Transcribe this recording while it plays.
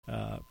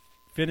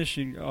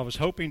I was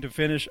hoping to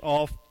finish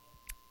off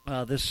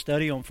this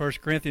study on 1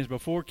 Corinthians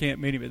before camp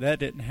meeting, but that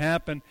didn't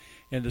happen.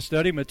 And the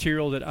study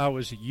material that I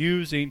was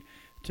using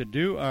to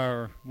do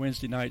our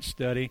Wednesday night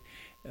study,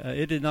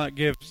 it did not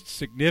give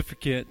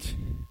significant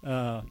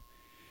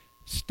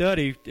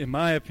study, in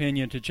my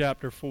opinion, to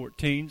chapter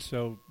 14.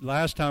 So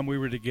last time we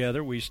were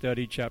together, we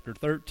studied chapter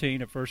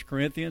 13 of 1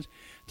 Corinthians.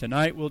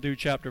 Tonight we'll do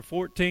chapter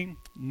 14.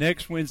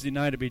 Next Wednesday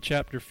night will be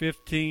chapter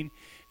 15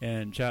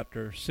 and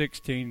chapter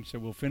 16. So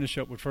we'll finish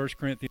up with 1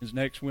 Corinthians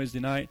next Wednesday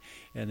night,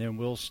 and then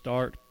we'll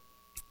start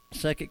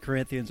 2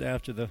 Corinthians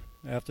after the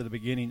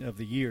beginning of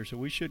the year. So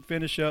we should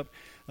finish up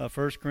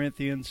 1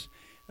 Corinthians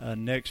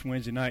next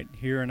Wednesday night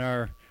here in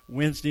our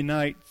Wednesday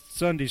night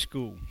Sunday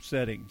school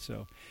setting.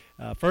 So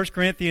 1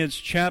 Corinthians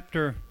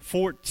chapter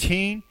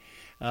 14,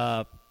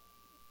 if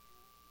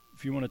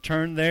you want to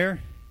turn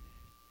there.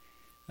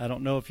 I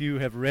don't know if you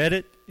have read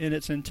it in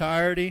its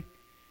entirety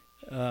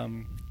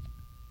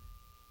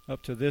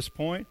up to this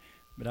point,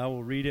 but I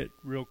will read it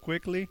real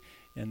quickly,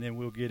 and then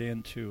we'll get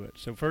into it.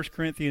 So 1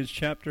 Corinthians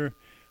chapter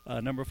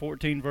number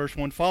 14, verse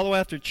 1, follow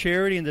after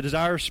charity and the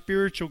desire of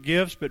spiritual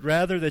gifts, but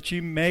rather that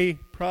ye may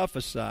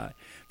prophesy.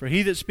 For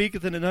he that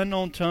speaketh in an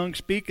unknown tongue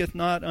speaketh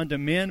not unto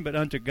men, but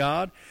unto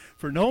God.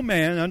 For no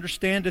man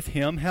understandeth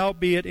him,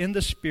 howbeit in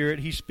the Spirit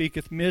he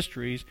speaketh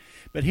mysteries.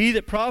 But he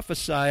that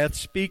prophesieth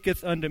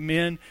speaketh unto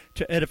men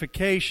to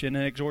edification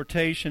and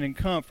exhortation and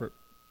comfort.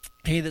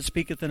 He that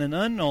speaketh in an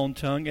unknown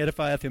tongue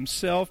edifieth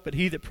himself, but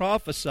he that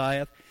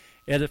prophesieth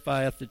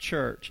edifieth the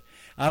church.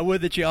 I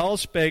would that ye all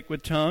spake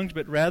with tongues,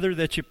 but rather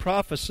that ye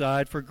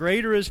prophesied. For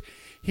greater is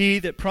he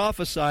that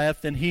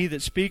prophesieth than he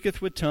that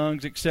speaketh with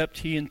tongues, except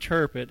he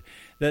interpret,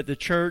 that the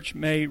church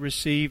may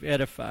receive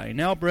edifying.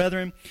 Now,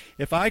 brethren,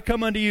 if I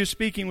come unto you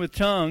speaking with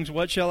tongues,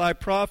 what shall I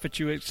profit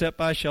you,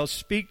 except I shall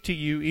speak to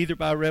you either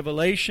by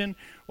revelation,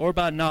 or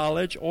by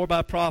knowledge, or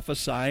by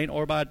prophesying,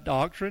 or by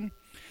doctrine?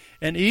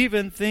 And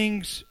even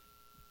things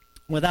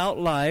without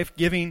life,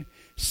 giving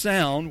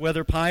sound,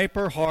 whether pipe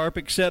or harp,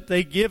 except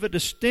they give a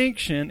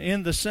distinction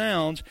in the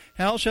sounds,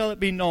 how shall it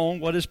be known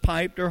what is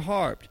piped or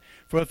harped?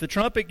 For if the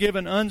trumpet give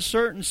an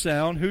uncertain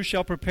sound, who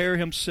shall prepare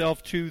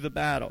himself to the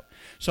battle?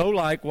 So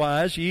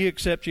likewise, ye,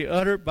 except ye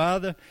utter by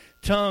the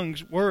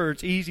tongues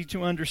words easy to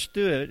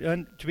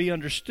be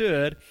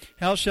understood,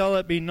 how shall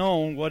it be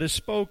known what is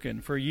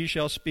spoken? For ye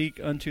shall speak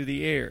unto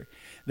the air.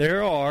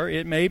 There are,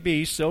 it may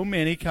be, so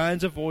many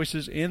kinds of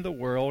voices in the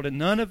world, and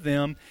none of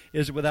them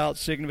is without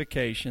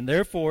signification.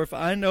 Therefore, if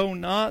I know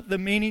not the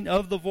meaning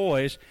of the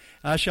voice,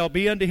 I shall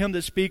be unto him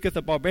that speaketh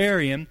a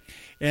barbarian,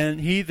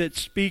 and he that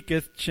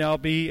speaketh shall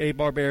be a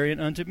barbarian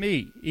unto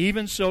me.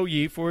 Even so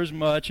ye,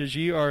 forasmuch as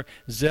ye are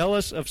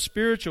zealous of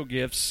spiritual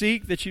gifts,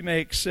 seek that ye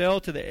may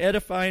excel to the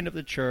edifying of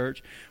the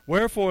church.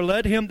 Wherefore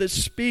let him that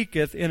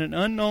speaketh in an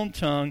unknown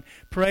tongue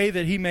pray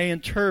that he may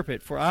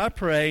interpret. For I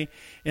pray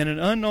in an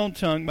unknown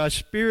tongue, my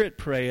spirit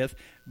prayeth,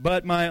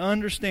 but my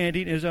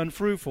understanding is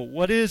unfruitful.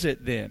 What is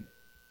it then?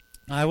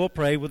 I will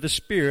pray with the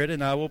Spirit,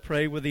 and I will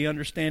pray with the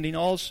understanding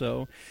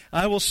also.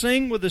 I will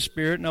sing with the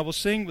Spirit, and I will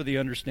sing with the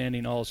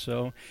understanding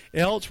also.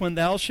 Else, when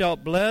thou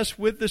shalt bless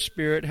with the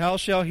Spirit, how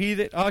shall he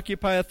that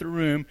occupieth the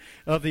room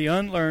of the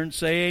unlearned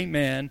say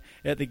Amen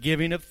at the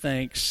giving of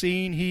thanks,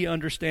 seeing he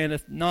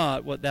understandeth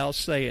not what thou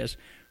sayest?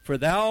 For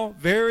thou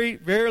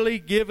verily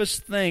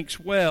givest thanks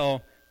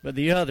well, but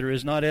the other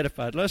is not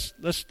edified. Let's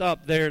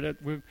stop there.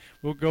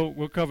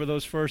 We'll cover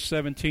those first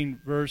 17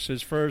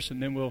 verses first,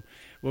 and then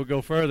we'll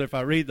go further. If I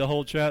read the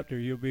whole chapter,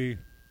 you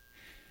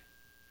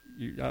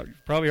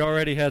probably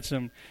already had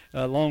some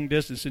long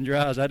distance in your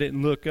eyes. I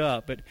didn't look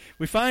up. But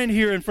we find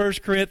here in 1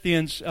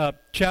 Corinthians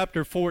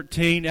chapter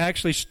 14,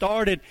 actually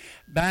started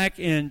back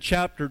in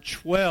chapter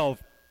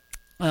 12,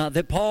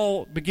 that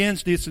Paul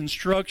begins these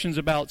instructions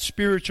about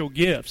spiritual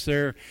gifts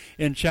there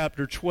in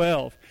chapter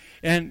 12.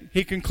 And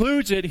he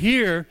concludes it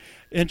here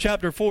in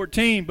chapter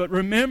 14. But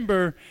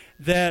remember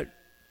that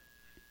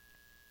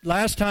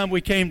last time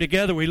we came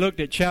together, we looked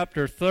at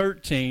chapter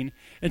 13.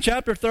 And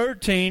chapter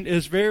 13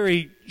 is a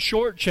very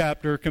short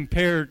chapter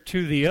compared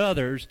to the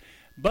others,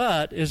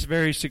 but is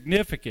very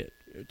significant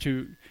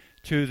to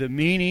the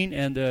meaning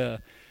and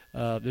the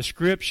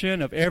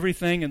description of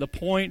everything and the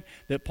point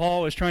that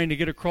Paul is trying to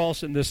get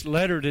across in this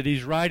letter that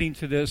he's writing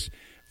to this,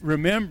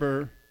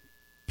 remember,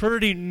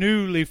 pretty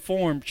newly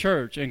formed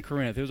church in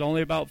Corinth. It was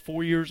only about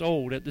 4 years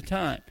old at the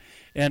time,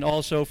 and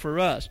also for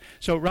us.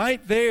 So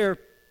right there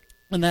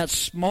in that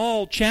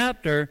small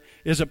chapter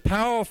is a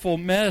powerful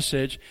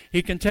message.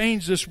 He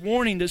contains this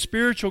warning that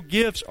spiritual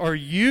gifts are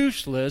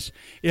useless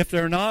if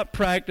they're not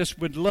practiced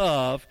with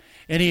love.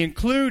 And he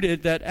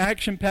included that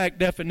action-packed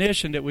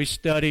definition that we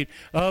studied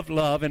of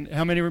love. And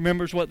how many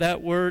remembers what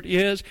that word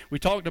is? We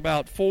talked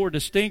about 4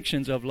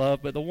 distinctions of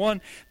love, but the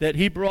one that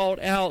he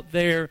brought out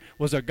there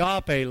was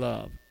agape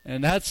love.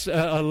 And that's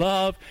a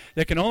love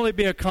that can only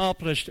be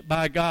accomplished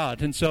by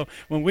God. And so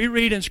when we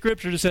read in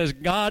Scripture that says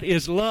God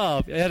is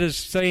love, that is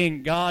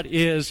saying God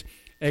is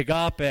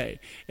Agape.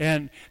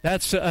 And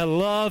that's a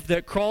love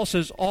that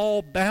crosses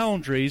all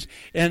boundaries.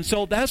 And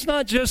so that's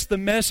not just the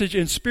message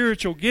in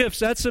spiritual gifts.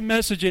 That's a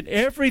message in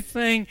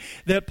everything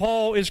that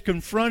Paul is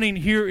confronting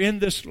here in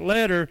this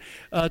letter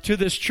to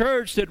this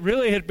church that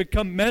really had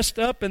become messed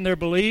up in their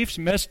beliefs,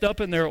 messed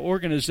up in their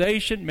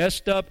organization,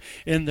 messed up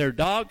in their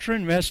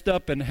doctrine, messed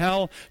up in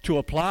how to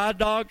apply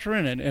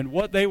doctrine and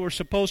what they were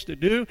supposed to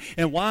do.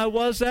 And why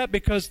was that?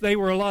 Because they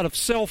were a lot of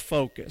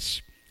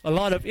self-focus. A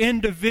lot of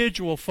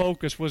individual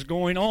focus was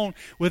going on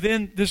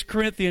within this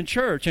Corinthian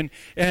church. And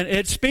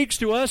it speaks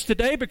to us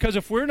today because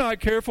if we're not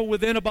careful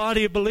within a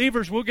body of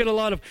believers, we'll get a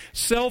lot of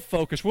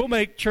self-focus. We'll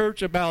make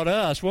church about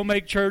us. We'll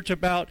make church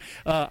about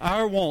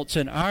our wants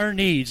and our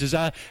needs.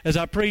 As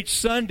I preach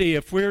Sunday,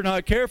 if we're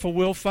not careful,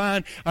 we'll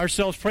find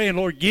ourselves praying,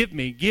 Lord, give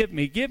me, give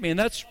me, give me. And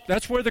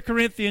that's where the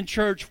Corinthian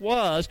church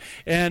was.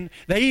 And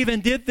they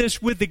even did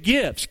this with the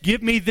gifts.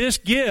 Give me this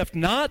gift.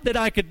 Not that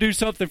I could do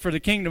something for the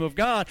kingdom of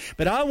God,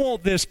 but I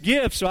want this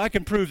gift so I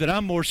can prove that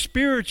I'm more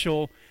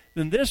spiritual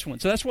than this one.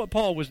 So that's what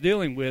Paul was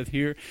dealing with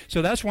here.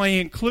 So that's why he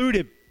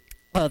included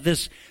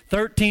this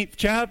 13th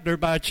chapter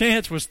by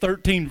chance was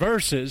 13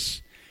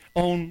 verses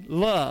on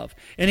love.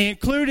 And he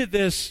included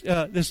this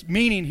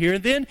meaning here.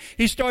 And then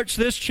he starts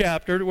this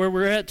chapter where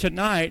we're at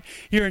tonight,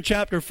 here in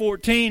chapter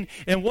 14.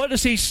 And what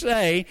does he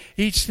say?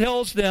 He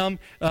tells them,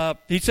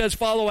 he says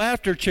follow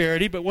after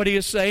charity, but what he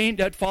is saying,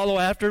 that follow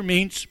after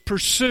means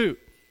pursue.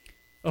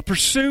 A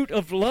pursuit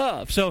of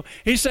love. So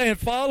he's saying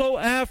follow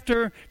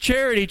after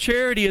charity.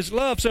 Charity is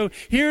love. So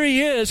here he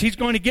is. He's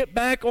going to get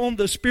back on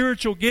the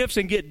spiritual gifts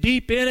and get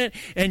deep in it.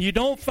 And you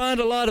don't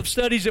find a lot of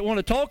studies that want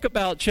to talk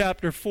about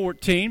chapter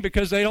 14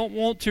 because they don't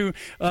want to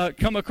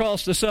come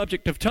across the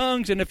subject of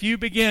tongues. And if you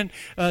begin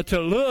to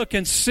look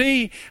and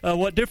see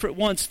what different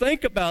ones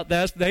think about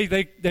that,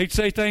 they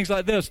say things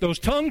like this. Those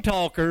tongue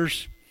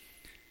talkers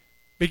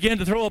begin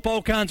to throw up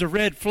all kinds of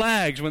red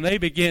flags when they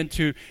begin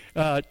to,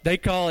 they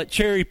call it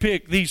cherry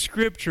pick these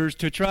scriptures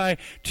to try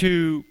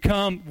to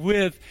come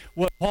with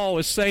what Paul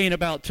is saying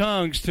about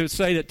tongues to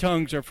say that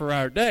tongues are for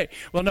our day.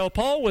 Well, no,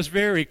 Paul was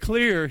very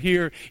clear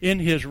here in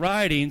his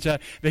writings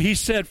that he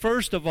said,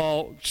 first of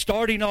all,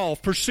 starting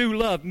off, pursue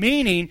love,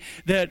 meaning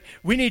that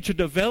we need to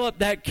develop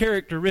that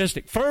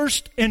characteristic.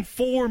 First and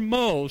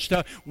foremost,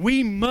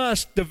 we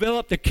must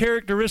develop the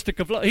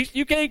characteristic of love.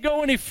 You can't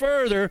go any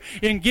further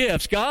in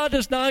gifts. God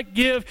does not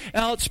give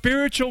out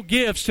spiritual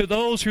gifts to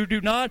those who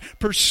do not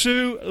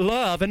pursue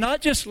love. And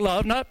not just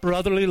love, not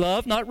brotherly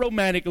love, not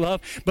romantic love,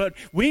 but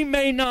we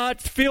may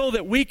not feel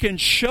that we can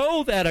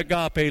show that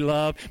agape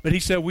love, but he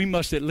said we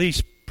must at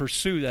least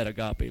pursue that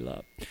agape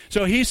love.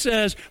 So he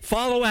says,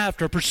 follow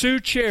after, pursue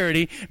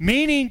charity,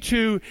 meaning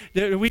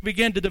that we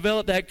begin to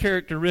develop that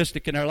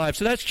characteristic in our life.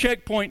 So that's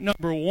checkpoint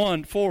number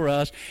one for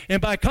us. And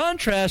by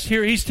contrast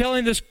here, he's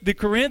telling the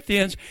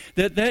Corinthians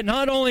that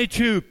not only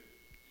to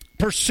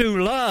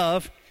pursue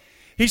love,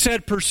 he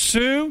said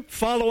pursue,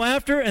 follow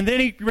after, and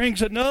then he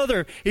brings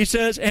another. He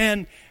says,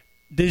 and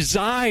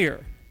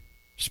desire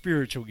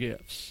spiritual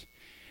gifts.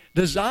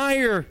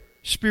 Desire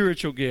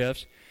spiritual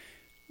gifts.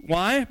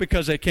 Why?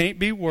 Because they can't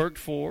be worked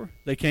for.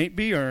 They can't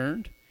be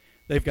earned.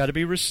 They've got to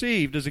be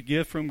received as a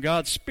gift from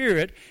God's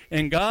Spirit.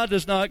 And God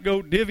does not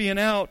go divvying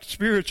out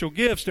spiritual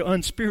gifts to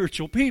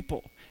unspiritual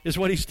people, is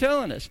what he's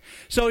telling us.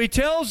 So he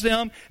tells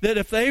them that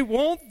if they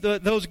want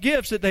those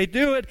gifts, that they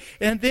do it.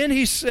 And then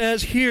he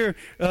says here,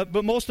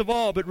 but most of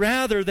all, but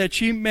rather that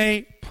ye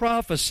may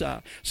prophesy.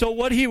 So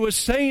what he was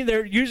saying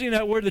there, using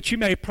that word that you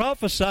may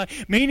prophesy,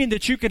 meaning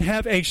that you can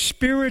have a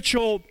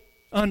spiritual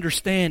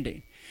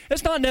understanding.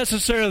 It's not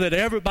necessarily that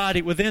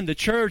everybody within the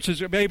church is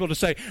able to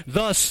say,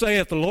 thus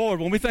saith the Lord.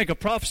 When we think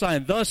of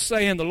prophesying, thus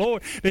saying the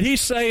Lord, but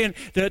he's saying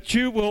that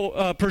you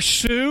will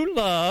pursue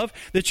love,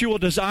 that you will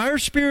desire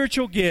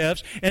spiritual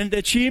gifts, and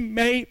that you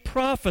may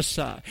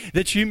prophesy,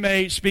 that you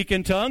may speak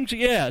in tongues,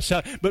 yes.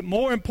 But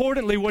more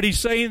importantly, what he's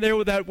saying there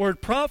with that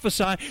word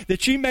prophesy,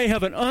 that you may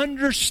have an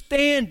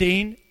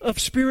understanding of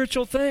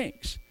spiritual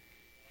things.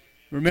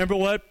 Remember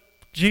what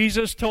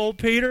Jesus told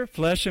Peter?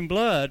 Flesh and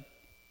blood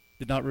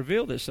did not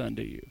reveal this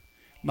unto you,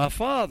 my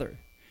Father.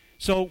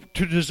 So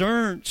to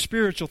discern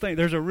spiritual things,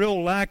 there's a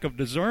real lack of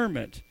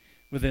discernment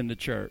within the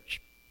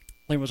church.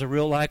 There was a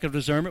real lack of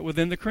discernment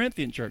within the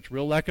Corinthian church,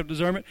 real lack of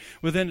discernment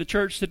within the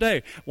church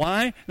today.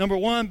 Why? Number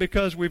one,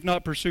 because we've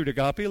not pursued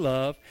agape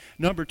love.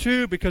 Number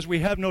two, because we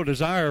have no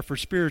desire for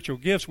spiritual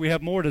gifts. We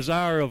have more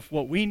desire of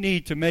what we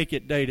need to make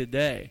it day to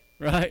day,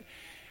 right?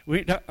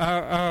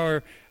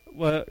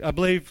 I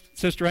believe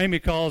Sister Amy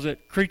calls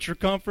it creature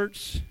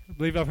comforts. I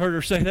believe I've heard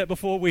her say that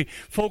before. We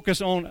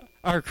focus on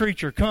our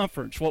creature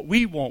comforts, what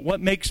we want, what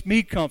makes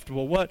me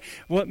comfortable, what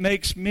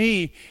makes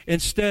me,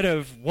 instead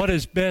of what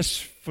is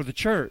best for the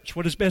church,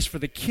 what is best for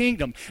the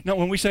kingdom. Now,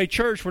 when we say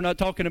church, we're not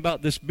talking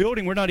about this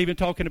building. We're not even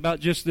talking about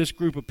just this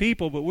group of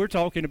people, but we're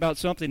talking about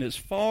something that's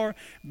far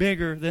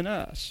bigger than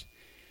us.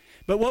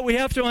 But what we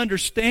have to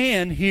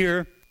understand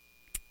here,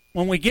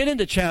 when we get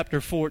into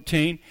chapter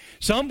 14,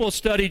 some will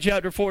study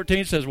chapter 14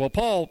 and says, well,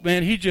 Paul,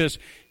 man,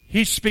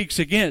 he speaks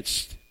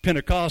against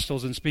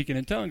Pentecostals and speaking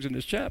in tongues in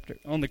this chapter.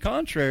 On the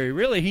contrary,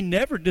 really, he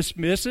never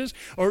dismisses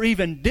or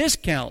even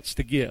discounts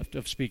the gift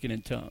of speaking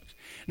in tongues.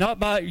 Not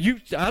by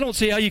you. I don't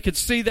see how you could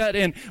see that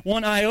in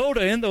one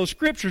iota in those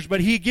scriptures,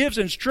 but he gives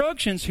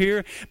instructions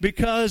here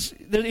because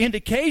the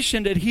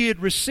indication that he had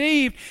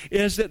received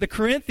is that the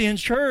Corinthian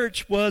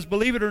church was,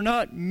 believe it or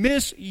not,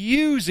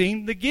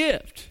 misusing the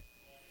gift.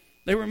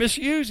 They were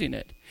misusing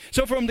it.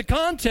 So from the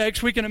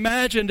context, we can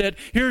imagine that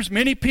here's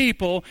many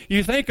people,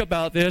 you think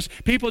about this,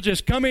 people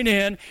just coming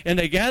in and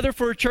they gather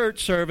for a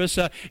church service,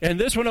 and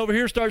this one over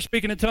here starts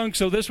speaking in tongues,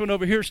 so this one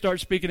over here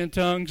starts speaking in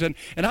tongues. And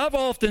I've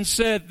often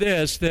said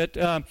this, that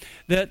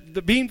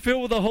the being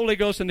filled with the Holy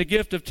Ghost and the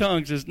gift of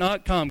tongues is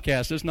not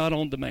Comcast, it's not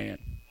on demand.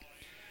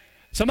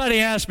 Somebody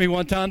asked me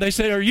one time, they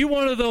said, are you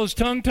one of those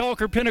tongue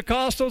talker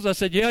Pentecostals? I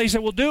said, yeah. He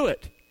said, well, do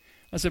it.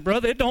 I said,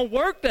 brother, it don't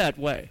work that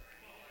way.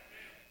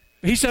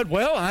 He said,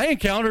 well, I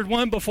encountered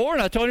one before,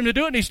 and I told him to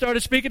do it, and he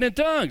started speaking in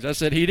tongues. I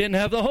said, he didn't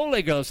have the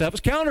Holy Ghost. That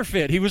was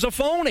counterfeit. He was a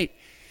phony.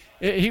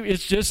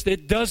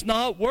 It does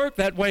not work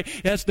that way,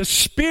 as the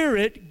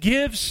Spirit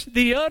gives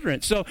the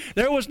utterance. So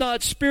there was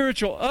not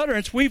spiritual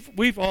utterance.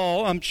 We've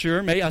all, I'm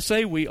sure, I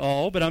say we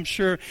all, but I'm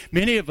sure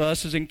many of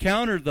us has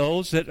encountered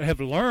those that have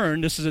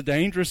learned, this is a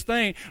dangerous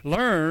thing,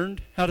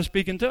 learned how to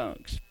speak in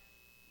tongues.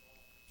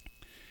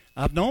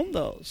 I've known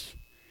those.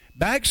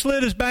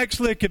 Backslid as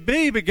backslid could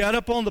be, but got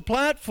up on the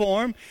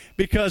platform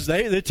because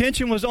the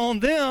attention was on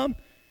them.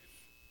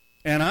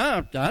 And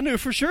I knew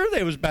for sure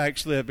they was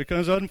backslid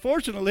because,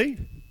 unfortunately,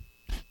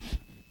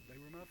 they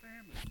were my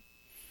family.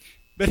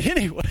 But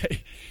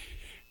anyway,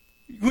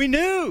 we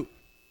knew.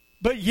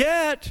 But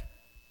yet,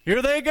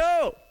 here they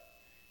go.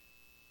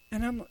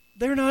 And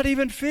they're not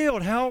even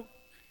filled. How?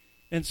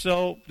 And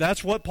so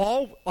that's what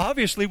Paul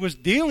obviously was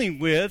dealing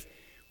with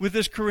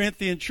this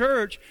Corinthian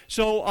church.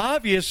 So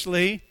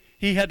obviously,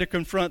 he had to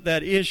confront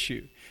that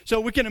issue.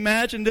 So we can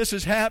imagine this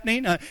is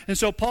happening. And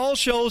so Paul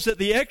shows that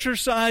the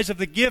exercise of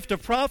the gift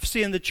of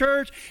prophecy in the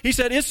church, he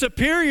said, it's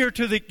superior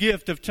to the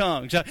gift of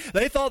tongues.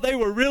 They thought they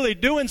were really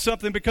doing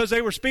something because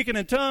they were speaking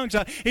in tongues.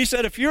 He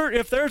said,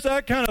 if there's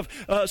that kind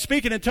of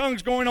speaking in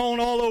tongues going on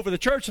all over the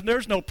church and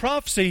there's no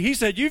prophecy, he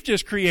said, you've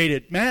just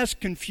created mass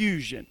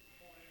confusion.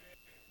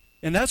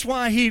 And that's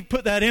why he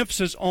put that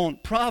emphasis on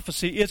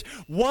prophecy. It's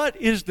what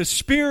is the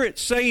Spirit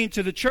saying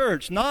to the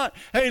church? Not,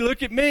 hey,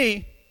 look at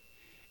me.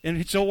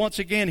 And so once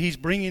again, he's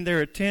bringing their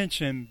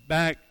attention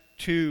back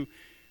to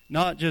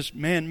not just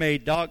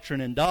man-made doctrine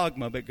and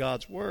dogma, but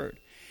God's Word.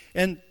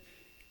 And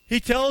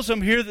he tells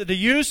them here that the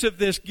use of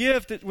this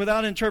gift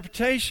without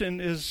interpretation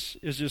is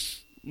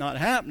just not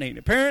happening.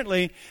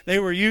 Apparently, they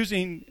were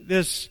using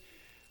this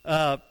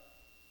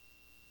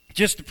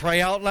just to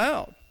pray out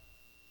loud,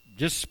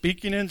 just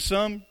speaking in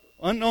some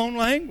unknown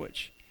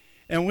language.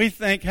 And we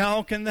think,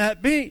 how can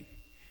that be?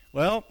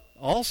 Well,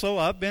 also,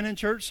 I've been in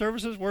church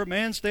services where a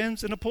man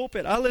stands in a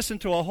pulpit. I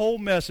listened to a whole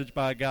message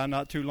by a guy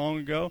not too long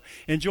ago,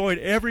 enjoyed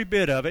every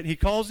bit of it. He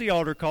calls the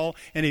altar call,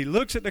 and he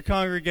looks at the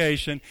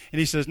congregation, and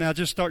he says, now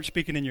just start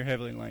speaking in your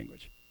heavenly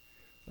language.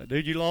 Like,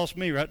 dude, you lost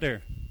me right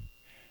there.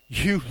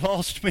 You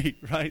lost me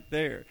right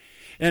there.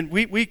 And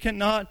we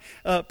cannot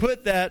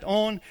put that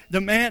on the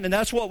man, and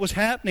that's what was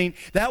happening.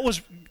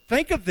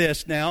 Think of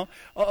this now.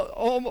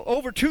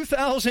 Over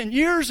 2,000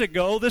 years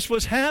ago, this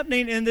was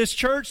happening in this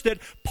church that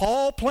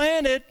Paul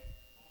planted.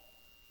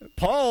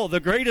 Paul,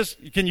 the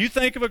greatest, can you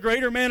think of a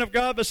greater man of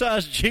God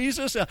besides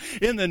Jesus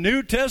in the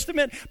New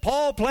Testament?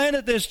 Paul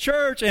planted this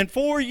church, and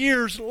 4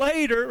 years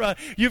later,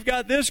 you've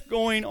got this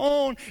going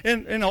on,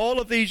 and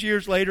all of these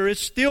years later, it's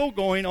still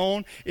going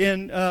on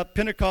in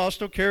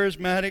Pentecostal,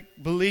 charismatic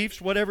beliefs,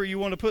 whatever you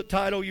want to put,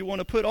 title you want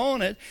to put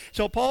on it.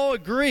 So Paul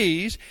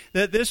agrees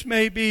that this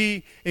may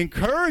be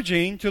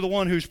encouraging to the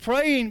one who's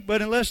praying,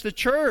 but unless the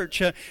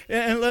church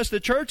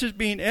is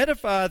being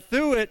edified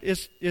through it,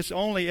 it's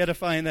only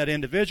edifying that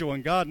individual,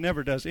 and God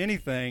never does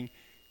anything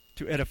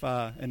to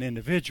edify an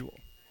individual.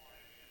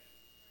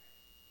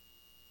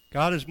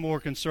 God is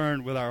more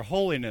concerned with our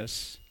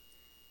holiness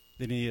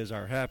than he is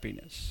our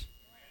happiness.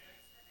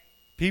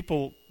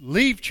 People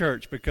leave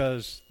church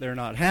because they're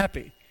not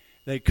happy.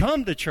 They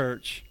come to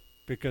church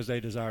because they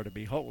desire to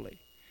be holy.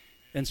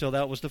 And so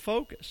that was the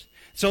focus.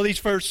 So these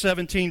first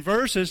 17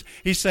 verses,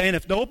 he's saying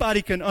if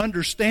nobody can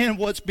understand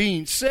what's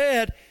being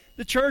said,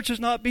 the church is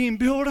not being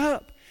built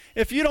up.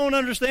 If you don't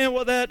understand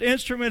what that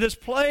instrument is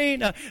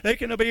playing, they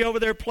can be over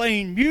there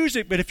playing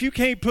music, but if you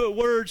can't put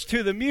words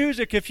to the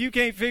music, if you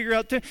can't figure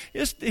out,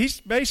 he's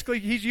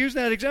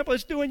using that example,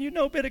 it's doing you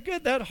no bit of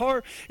good. That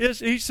heart is,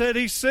 he said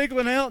he's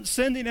signaling out and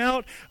sending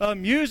out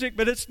music,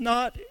 but it's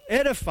not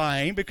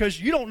edifying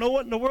because you don't know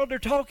what in the world they're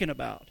talking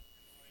about.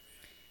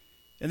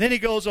 And then he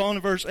goes on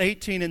in verse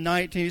 18 and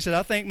 19, he said,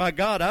 I thank my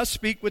God, I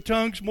speak with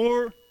tongues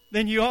more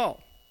than you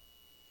all.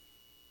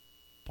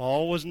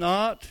 Paul was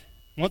not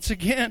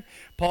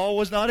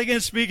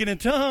against speaking in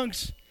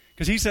tongues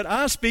because he said,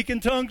 I speak in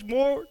tongues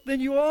more than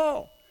you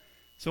all.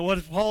 So what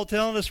is Paul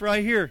telling us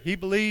right here? He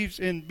believes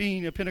in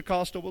being a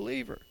Pentecostal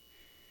believer.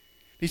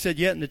 He said,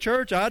 yet in the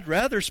church, I'd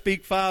rather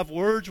speak 5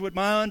 words with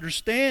my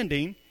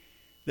understanding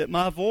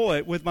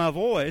that with my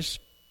voice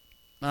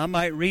I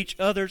might reach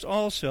others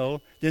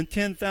also, than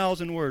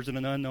 10,000 words in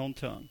an unknown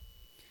tongue.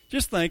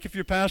 Just think if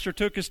your pastor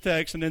took his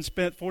text and then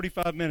spent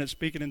 45 minutes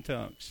speaking in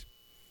tongues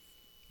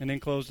and then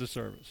closed the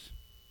service.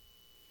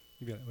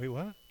 You'd be like, wait,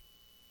 what?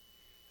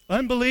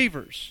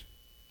 Unbelievers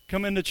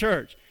come into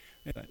church.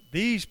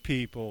 These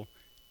people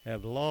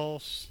have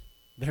lost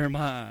their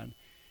mind.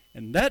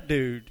 And that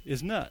dude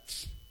is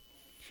nuts.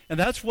 And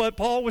that's what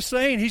Paul was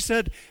saying. He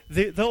said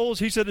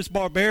it's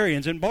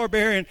barbarians. And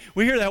barbarian,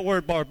 we hear that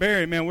word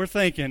barbarian, man, we're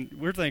thinking,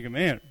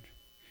 man,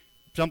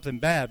 something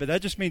bad. But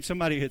that just means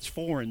somebody that's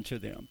foreign to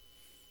them.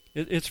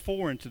 It's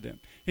foreign to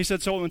them. He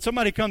said, so when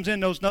somebody comes in,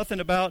 knows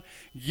nothing about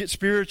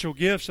spiritual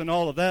gifts and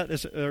all of that,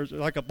 it's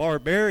like a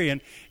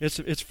barbarian,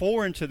 it's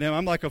foreign to them.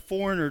 I'm like a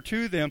foreigner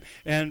to them.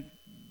 And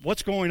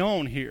what's going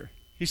on here?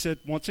 He said,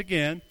 once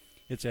again,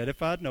 it's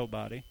edified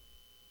nobody.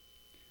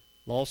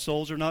 Lost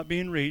souls are not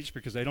being reached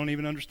because they don't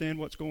even understand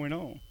what's going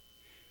on.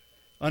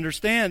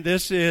 Understand,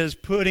 this is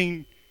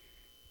putting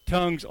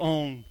tongues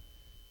on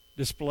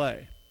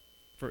display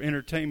for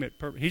entertainment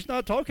purpose. He's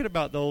not talking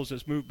about those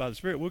that's moved by the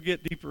Spirit. We'll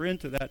get deeper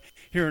into that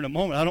here in a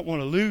moment. I don't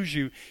want to lose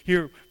you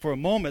here for a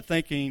moment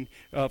thinking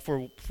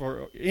for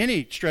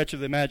any stretch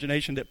of the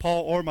imagination that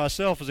Paul or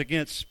myself is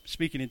against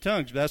speaking in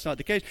tongues. But that's not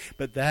the case.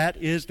 But that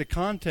is the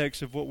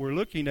context of what we're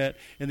looking at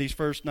in these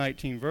first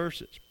 19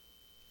 verses.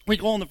 We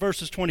go on to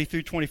verses 20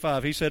 through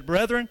 25. He said,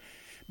 Brethren,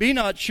 be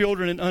not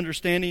children in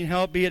understanding,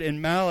 howbeit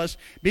in malice.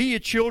 Be ye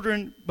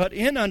children, but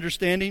in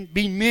understanding,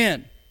 be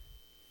men.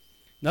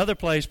 Another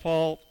place,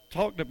 Paul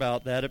talked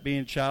about that, of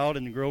being a child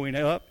and growing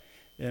up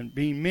and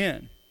being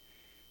men.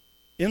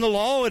 In the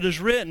law it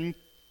is written,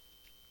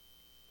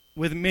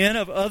 with men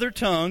of other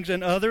tongues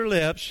and other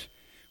lips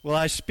will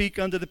I speak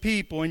unto the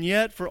people, and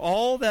yet for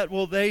all that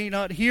will they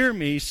not hear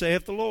me,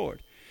 saith the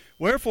Lord.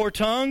 Wherefore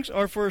tongues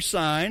are for a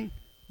sign,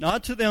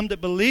 not to them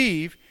that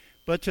believe,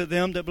 but to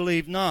them that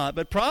believe not.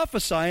 But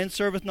prophesying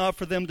serveth not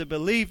for them that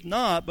believe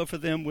not, but for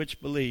them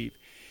which believe.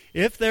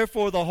 If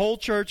therefore the whole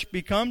church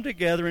be come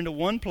together into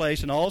one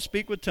place, and all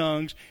speak with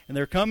tongues, and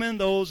there come in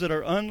those that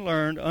are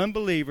unlearned,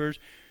 unbelievers,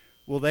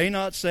 will they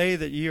not say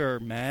that ye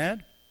are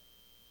mad?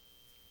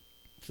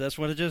 So that's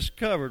what I just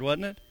covered,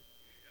 wasn't it?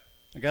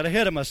 I got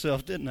ahead of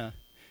myself, didn't I?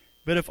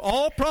 But if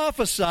all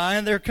prophesy,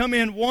 and there come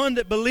in one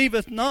that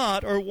believeth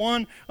not, or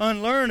one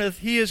unlearneth,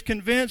 he is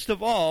convinced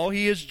of all,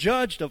 he is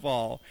judged of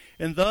all.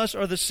 And thus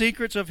are the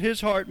secrets of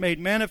his heart made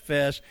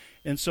manifest,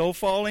 and so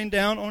falling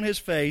down on his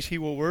face, he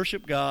will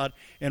worship God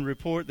and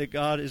report that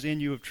God is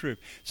in you of truth.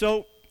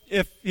 So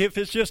if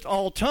it's just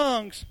all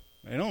tongues,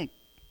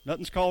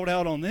 nothing's called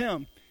out on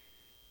them.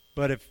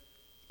 But if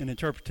an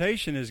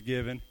interpretation is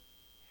given,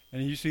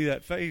 and you see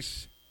that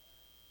face,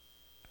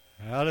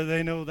 how do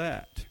they know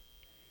that?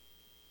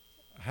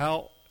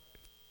 How,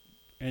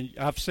 and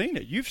I've seen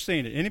it. You've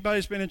seen it. Anybody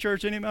that's been in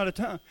church any amount of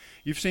time,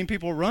 you've seen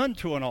people run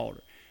to an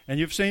altar. And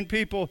you've seen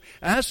people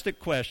ask the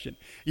question.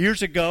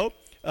 Years ago,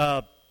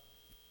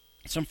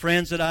 some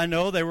friends that I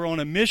know, they were on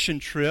a mission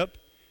trip,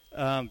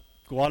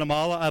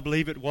 Guatemala, I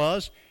believe it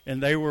was,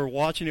 and they were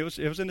watching. It was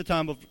in the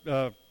time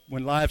of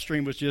when live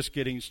stream was just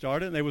getting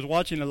started, and they was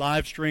watching a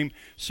live stream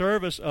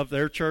service of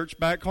their church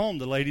back home,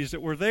 the ladies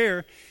that were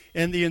there,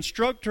 and the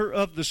instructor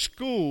of the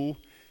school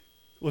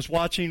was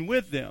watching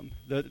with them,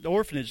 the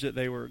orphanage that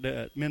they were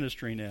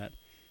ministering at.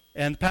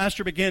 And the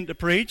pastor began to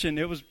preach, and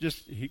it was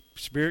just,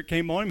 Spirit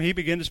came on him. He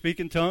began to speak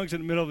in tongues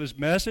in the middle of his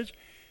message.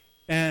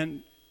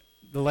 And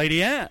the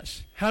lady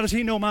asked, how does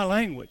he know my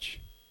language?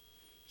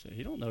 I said,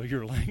 he don't know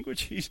your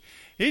language.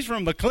 He's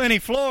from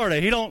McClenny, Florida.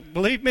 He don't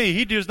believe me.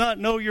 He does not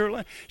know your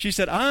language. She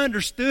said, I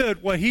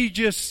understood what he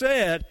just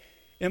said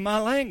in my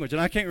language. And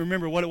I can't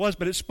remember what it was,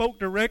 but it spoke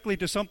directly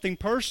to something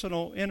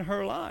personal in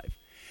her life.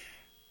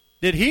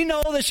 Did he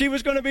know that she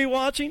was going to be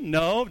watching?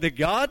 No. Did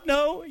God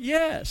know?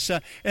 Yes.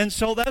 And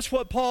so that's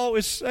what Paul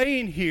is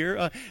saying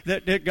here,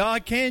 that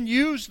God can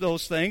use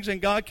those things and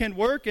God can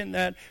work in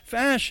that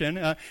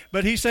fashion.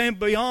 But he's saying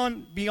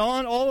beyond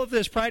all of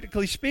this,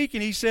 practically speaking,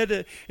 he said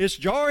that it's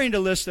jarring to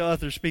listen to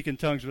others speak in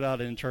tongues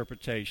without an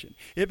interpretation.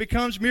 It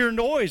becomes mere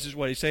noise is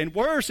what he's saying.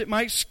 Worse, it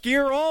might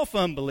scare off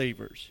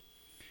unbelievers,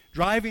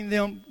 driving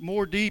them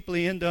more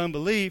deeply into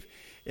unbelief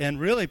and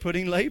really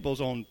putting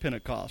labels on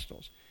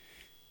Pentecostals.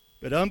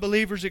 But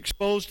unbelievers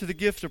exposed to the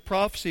gift of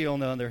prophecy, on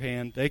the other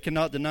hand, they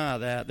cannot deny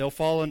that. They'll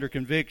fall under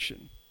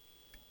conviction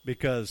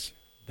because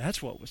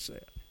that's what was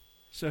said.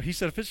 So he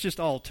said, if it's just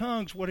all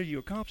tongues, what are you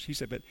accomplishing? He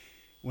said, but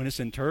when it's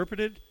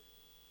interpreted,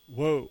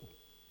 whoa.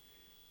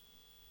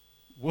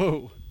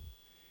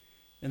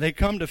 And they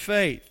come to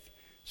faith.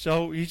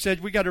 So he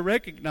said, we got to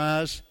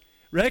recognizing,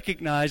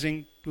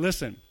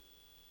 listen,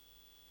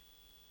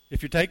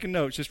 if you're taking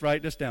notes, just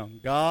write this down.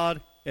 God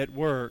at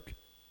work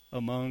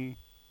among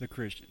the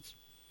Christians.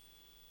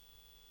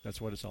 That's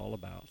what it's all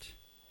about.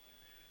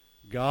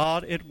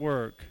 God at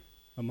work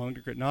among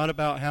the Christians. Not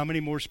about how many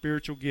more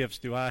spiritual gifts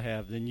do I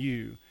have than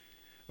you,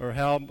 or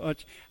how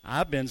much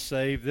I've been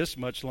saved this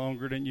much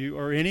longer than you,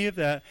 or any of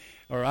that,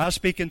 or I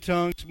speak in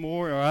tongues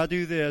more, or I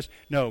do this.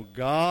 No,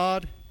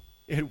 God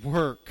at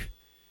work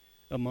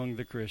among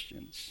the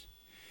Christians.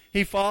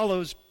 He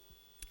follows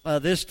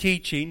this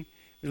teaching.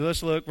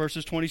 Let's look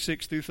verses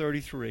 26 through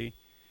 33.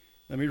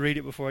 Let me read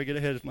it before I get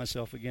ahead of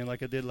myself again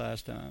like I did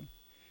last time.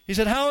 He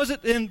said, "How is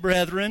it then,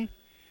 brethren,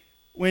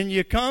 when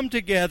you come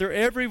together,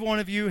 every one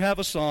of you have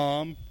a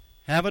psalm,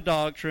 have a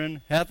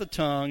doctrine, hath a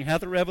tongue,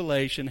 hath a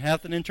revelation,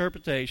 hath an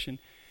interpretation.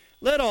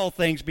 Let all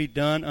things be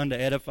done unto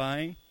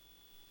edifying.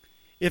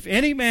 If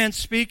any man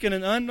speak in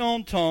an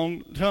unknown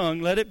tongue,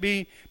 let it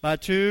be by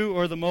two,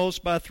 or the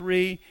most by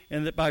three,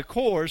 and that by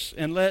course,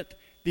 and let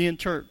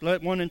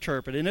one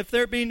interpret. And if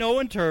there be no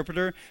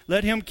interpreter,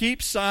 let him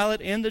keep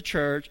silent in the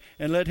church,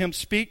 and let him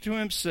speak to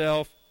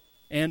himself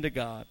and to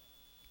God.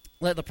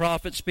 Let the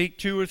prophet speak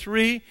two or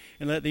three,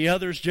 and let the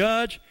others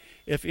judge.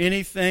 If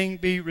anything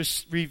be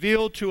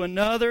revealed to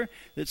another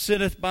that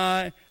sitteth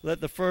by,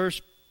 let the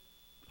first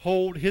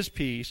hold his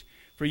peace.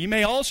 For you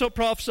may also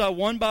prophesy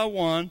one by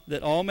one,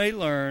 that all may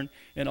learn,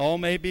 and all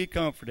may be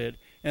comforted.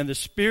 And the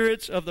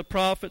spirits of the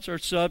prophets are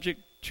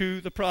subject to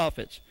the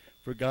prophets.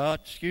 For God,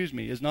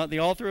 is not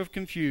the author of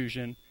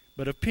confusion,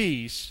 but of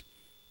peace,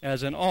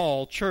 as in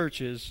all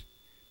churches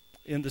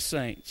in the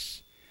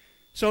saints."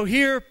 So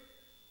here,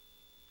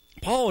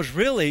 Paul is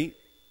really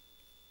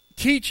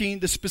teaching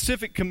the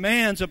specific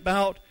commands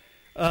about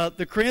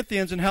the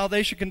Corinthians and how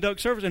they should conduct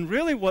service. And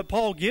really what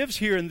Paul gives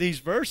here in these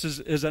verses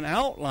is an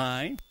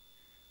outline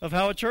of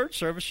how a church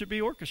service should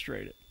be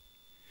orchestrated,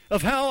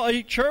 of how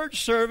a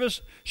church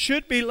service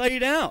should be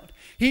laid out.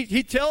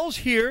 He tells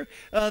here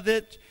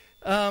that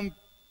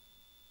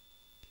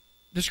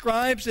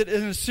describes it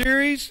in a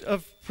series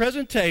of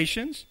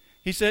presentations.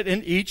 He said,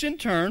 in each in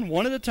turn,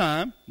 one at a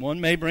time. One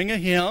may bring a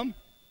hymn.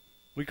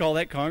 We call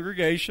that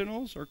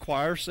congregationals or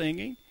choir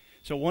singing.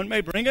 So one may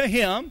bring a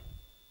hymn.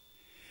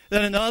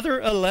 Then another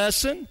a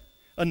lesson.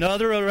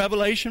 Another a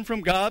revelation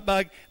from God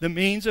by the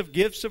means of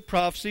gifts of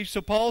prophecy.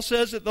 So Paul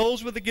says that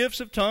those with the gifts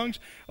of tongues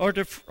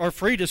are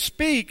free to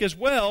speak as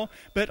well,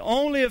 but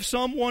only if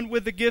someone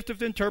with the gift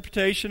of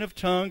interpretation of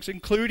tongues,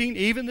 including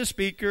even the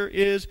speaker,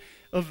 is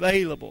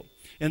available.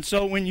 And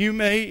so when you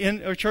may,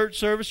 in a church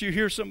service, you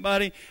hear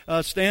somebody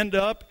stand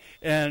up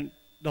and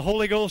the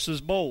Holy Ghost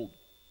is bold.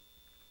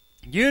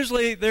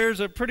 Usually there's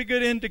a pretty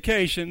good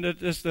indication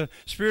that it's the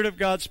Spirit of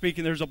God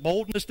speaking. There's a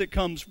boldness that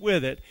comes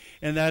with it,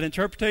 and that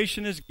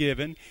interpretation is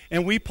given.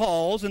 And we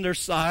pause, and there's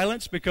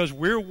silence because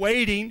we're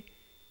waiting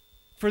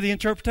for the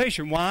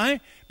interpretation. Why?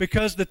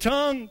 Because the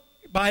tongue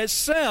by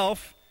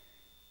itself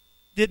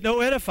did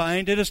no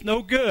edifying, did us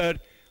no good.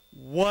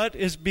 What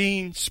is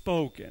being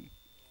spoken?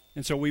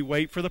 And so we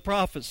wait for the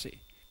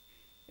prophecy.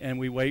 And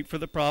we wait for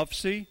the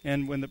prophecy,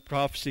 and when the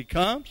prophecy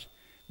comes,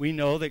 we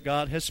know that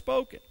God has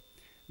spoken.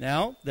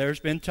 Now,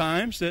 there's been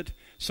times that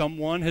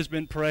someone has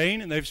been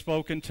praying and they've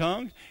spoken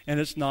tongues, and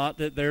it's not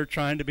that they're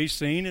trying to be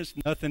seen. It's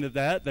nothing of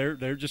that.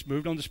 They're just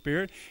moved on the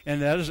Spirit,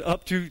 and that is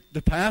up to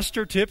the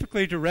pastor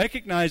typically to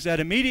recognize that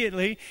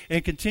immediately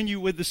and continue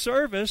with the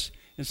service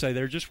and say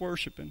they're just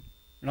worshiping.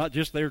 Not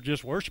just they're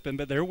just worshiping,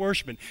 but they're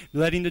worshiping,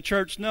 letting the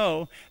church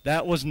know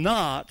that was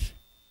not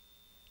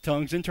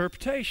tongues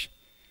interpretation.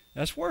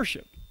 That's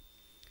worship.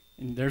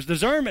 And there's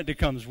discernment that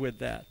comes with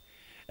that.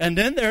 And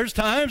then there's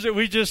times that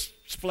we just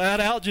flat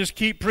out just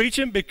keep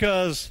preaching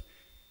because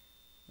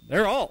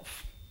they're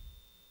off.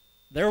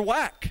 They're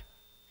whack.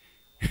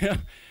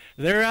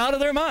 They're out of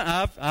their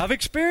mind. I've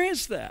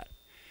experienced that.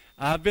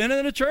 I've been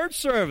in a church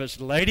service.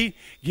 The lady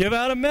gave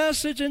out a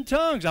message in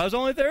tongues. I was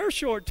only there a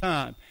short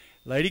time.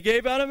 Lady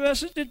gave out a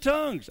message in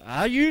tongues.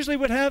 I usually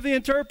would have the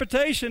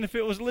interpretation if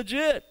it was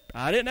legit.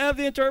 I didn't have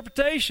the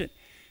interpretation.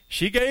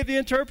 She gave the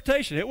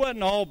interpretation. It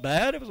wasn't all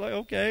bad. It was like,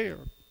 okay, or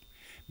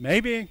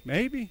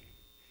maybe.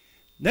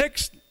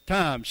 Next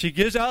time, she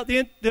gives out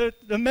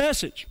the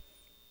message.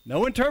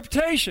 No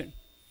interpretation.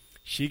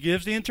 She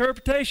gives the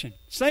interpretation.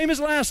 Same as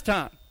last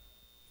time.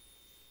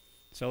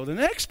 So the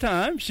next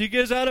time, she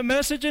gives out a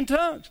message in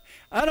tongues.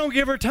 I don't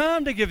give her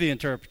time to give the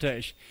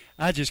interpretation.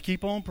 I just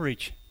keep on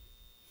preaching.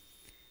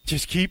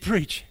 Just keep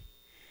preaching.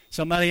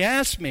 Somebody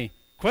asked me,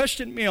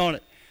 questioned me on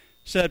it,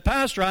 said,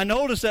 "Pastor, I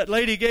noticed that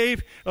lady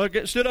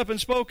stood up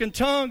and spoke in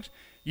tongues.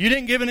 You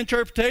didn't give an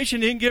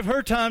interpretation. You didn't give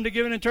her time to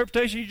give an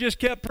interpretation. You just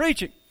kept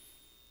preaching."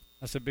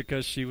 I said,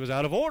 "Because she was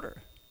out of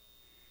order."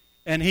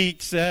 And he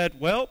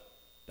said, "Well,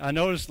 I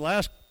noticed the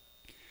last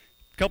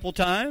couple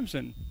times,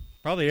 and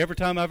probably every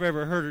time I've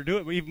ever heard her do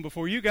it, even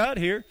before you got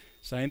here,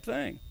 same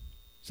thing,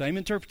 same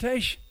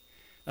interpretation."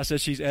 I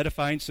said, "She's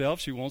edifying self.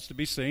 She wants to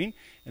be seen,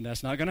 and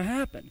that's not going to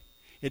happen."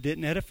 It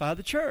didn't edify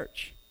the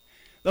church.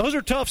 Those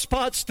are tough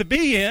spots to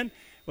be in.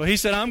 Well, he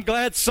said, "I'm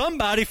glad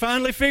somebody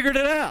finally figured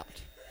it out.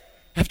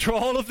 After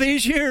all of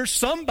these years,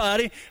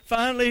 somebody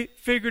finally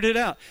figured it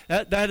out."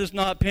 That is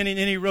not pinning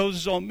any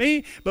roses on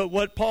me, but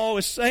what Paul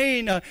is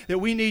saying, that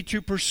we need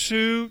to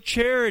pursue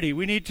charity.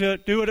 We need to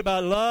do it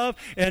about love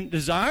and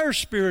desire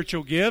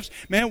spiritual gifts.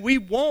 Man,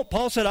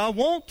 Paul said, "I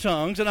want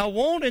tongues and I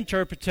want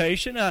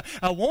interpretation.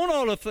 I want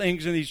all the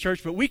things in these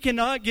churches," but we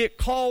cannot get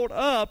caught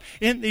up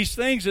in these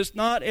things that's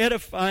not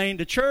edifying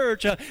the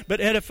church,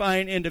 but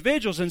edifying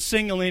individuals and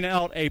singling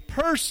out a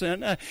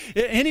person.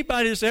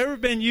 Anybody that's ever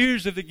been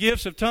used of the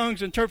gifts of tongues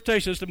tongues,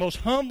 interpretation. It's the most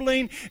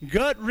humbling,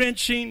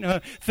 gut-wrenching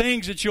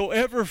things that you'll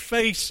ever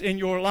face in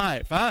your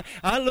life.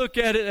 I look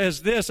at it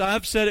as this.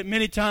 I've said it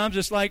many times.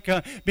 It's like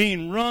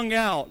being wrung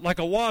out, like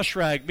a wash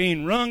rag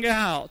being wrung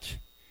out.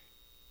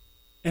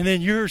 And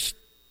then you're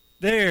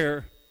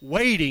there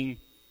waiting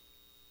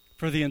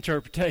for the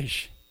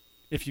interpretation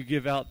if you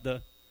give out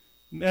the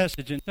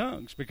message in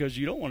tongues, because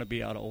you don't want to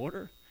be out of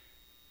order.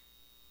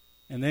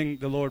 And then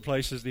the Lord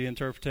places the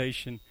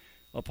interpretation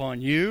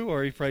upon you,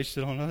 or He places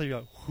it on others. You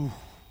go, whew.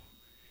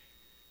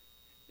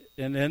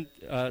 And then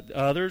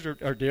others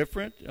are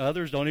different.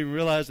 Others don't even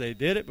realize they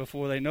did it.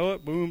 Before they know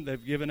it, boom,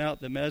 they've given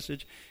out the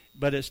message.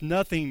 But it's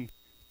nothing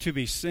to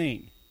be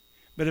seen.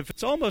 But if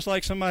it's almost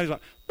like somebody's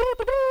like,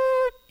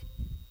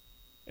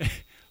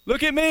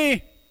 look at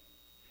me.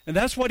 And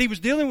that's what he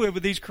was dealing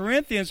with these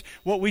Corinthians.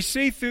 What we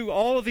see through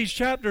all of these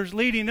chapters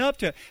leading up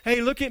to,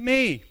 hey, look at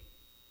me.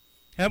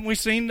 Haven't we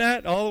seen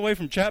that all the way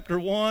from chapter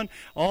 1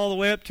 all the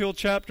way up till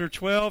chapter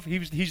 12?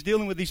 He's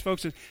dealing with these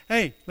folks that,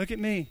 hey, look at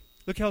me.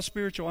 Look how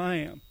spiritual I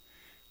am.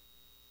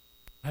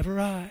 I've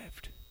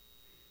arrived.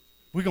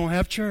 We're going to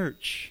have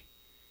church.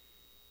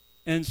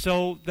 And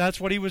so that's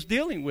what he was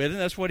dealing with, and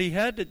that's what he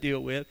had to deal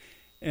with.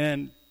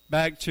 And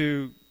back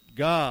to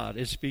God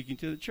is speaking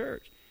to the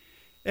church.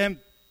 And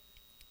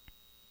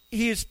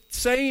he is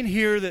saying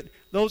here that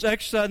those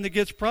exercising the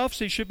gift of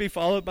prophecy should be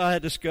followed by a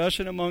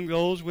discussion among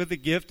those with the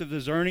gift of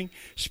discerning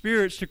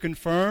spirits to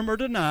confirm or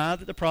deny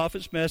that the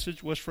prophet's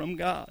message was from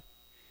God.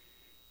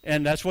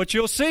 And that's what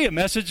you'll see. A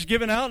message is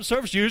given out in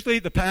service. Usually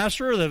the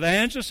pastor or the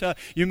evangelist,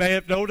 you may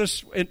have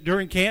noticed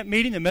during camp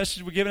meeting, the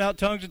message was given out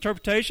tongues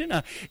interpretation.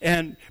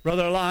 And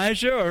Brother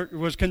Elijah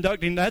was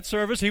conducting that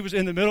service. He was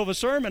in the middle of a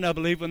sermon, I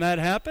believe, when that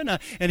happened.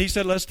 And he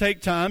said, let's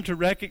take time to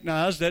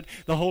recognize that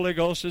the Holy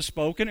Ghost has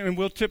spoken. And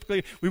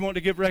we want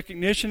to give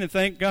recognition and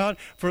thank God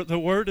for the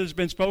word that has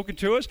been spoken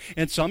to us.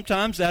 And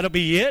sometimes that'll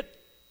be it.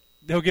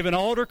 They'll give an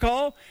altar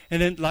call,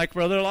 and then like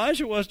Brother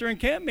Elijah was during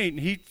camp meeting,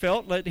 he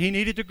felt that he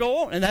needed to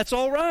go on, and that's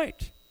all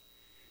right.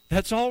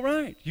 That's all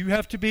right. You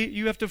have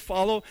to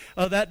follow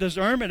that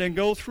discernment and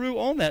go through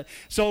on that.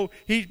 So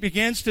he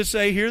begins to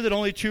say here that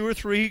only 2 or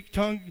 3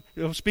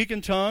 speak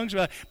in tongues,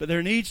 but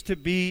there needs to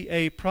be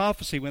a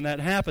prophecy when that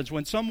happens.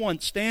 When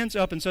someone stands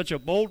up in such a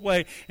bold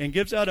way and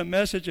gives out a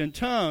message in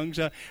tongues,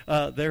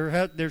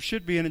 there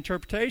should be an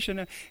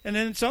interpretation. And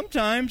then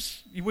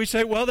sometimes we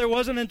say, well, there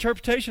was an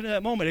interpretation at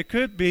that moment. It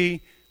could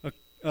be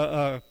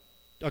a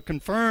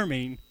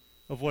confirming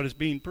of what is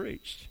being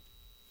preached.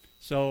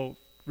 So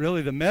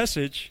really, the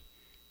message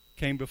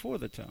came before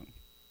the tongue.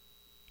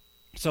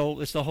 So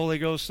it's the Holy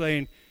Ghost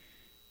saying,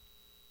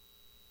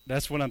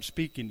 that's what I'm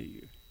speaking to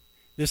you.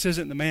 This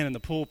isn't the man in the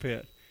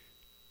pulpit.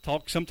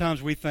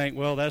 Sometimes we think,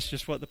 well, that's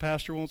just what the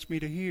pastor wants me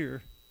to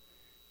hear.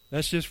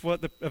 That's just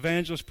what the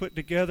evangelist put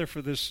together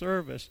for this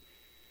service.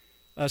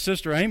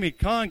 Sister Amy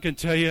Kahn can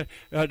tell you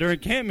during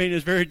camp meeting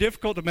it's very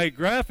difficult to make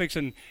graphics,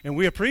 and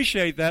we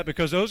appreciate that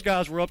because those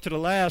guys were up to the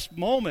last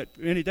moment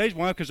many days.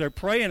 Why? Because they're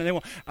praying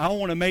and I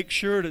want to make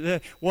sure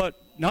that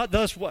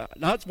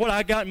not what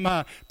I got in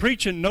my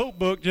preaching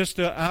notebook, just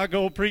I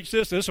go preach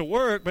this will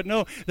work, but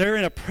no, they're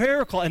in a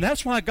prayer call, and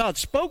that's why God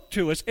spoke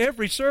to us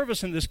every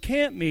service in this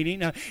camp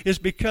meeting is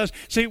because,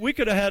 see, we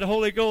could have had a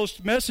Holy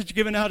Ghost message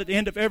given out at the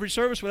end of every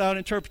service without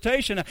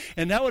interpretation,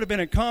 and that would have been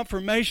a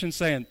confirmation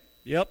saying,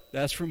 yep,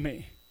 that's from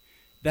me.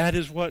 That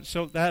is what,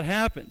 so that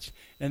happens,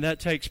 and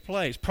that takes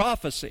place.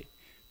 Prophecy.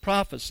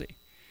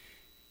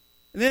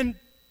 And then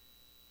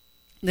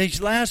these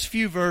last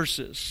few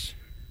verses,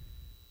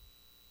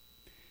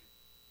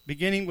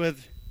 beginning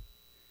with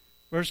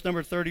verse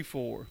number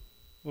 34.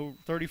 Well,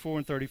 34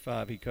 and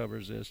 35, he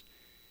covers this.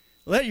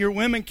 Let your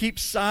women keep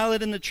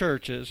silent in the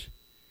churches,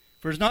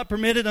 for it is not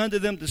permitted unto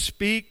them to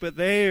speak, but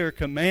they are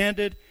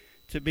commanded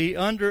to be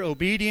under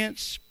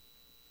obedience,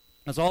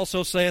 as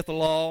also saith the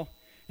law.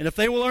 And if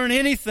they will learn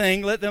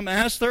anything, let them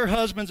ask their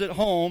husbands at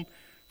home,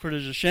 for it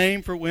is a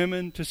shame for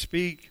women to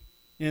speak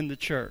in the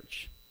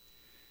church.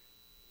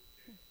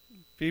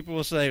 People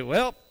will say,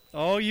 well,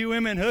 all you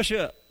women, hush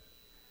up.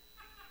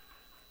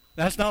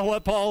 That's not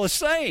what Paul is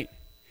saying.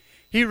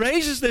 He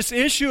raises this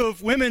issue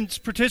of women's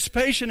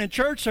participation in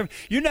church.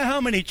 You know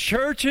how many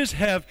churches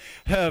have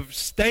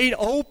stayed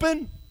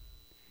open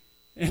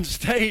and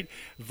stayed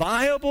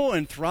viable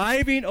and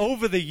thriving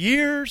over the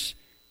years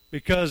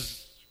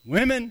because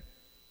women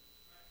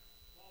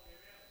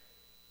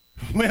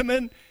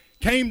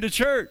came to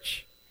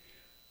church,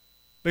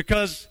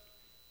 because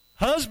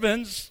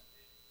husbands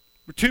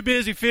were too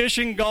busy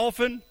fishing,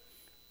 golfing,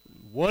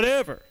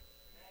 whatever,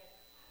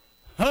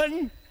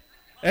 hunting.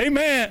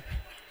 Amen.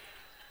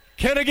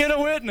 Can I get a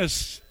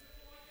witness?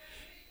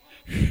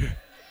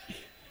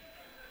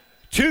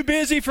 Too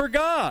busy for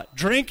God,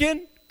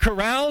 drinking,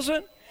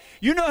 carousing.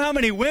 You know how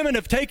many women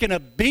have taken a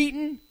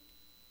beating?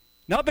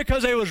 Not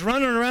because they was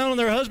running around with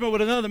their husband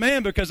with another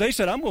man, because they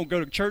said, I'm going to go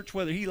to church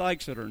whether he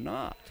likes it or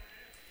not.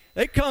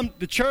 They come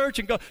to church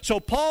and go. So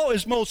Paul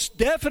is most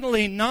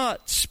definitely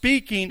not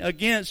speaking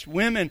against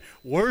women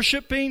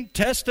worshiping,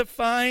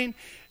 testifying,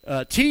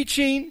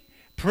 teaching,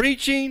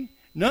 preaching,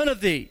 none of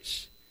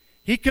these.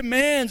 He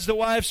commands the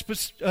wives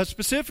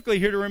specifically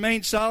here to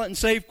remain silent and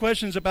save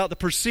questions about the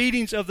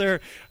proceedings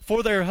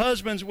for their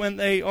husbands when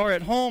they are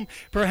at home.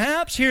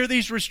 Perhaps here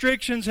these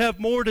restrictions have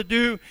more to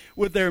do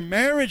with their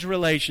marriage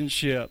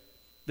relationship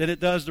than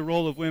it does the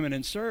role of women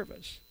in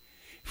service.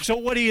 So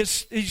what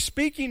he's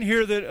speaking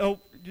here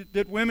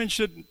that women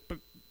should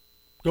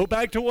go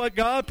back to what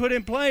God put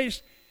in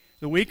place.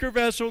 The weaker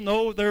vessel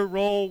know their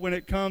role when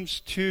it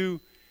comes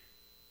to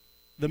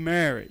the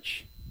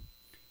marriage.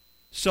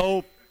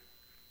 So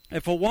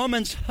if a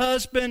woman's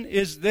husband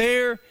is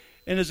there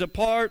and is a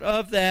part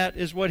of that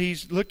is what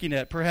he's looking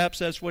at. Perhaps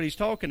that's what he's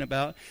talking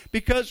about.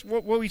 Because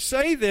when we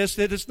say this,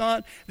 that it's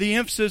not the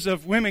emphasis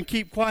of women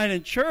keep quiet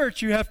in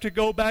church, you have to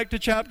go back to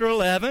chapter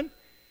 11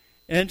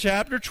 and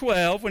chapter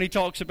 12 when he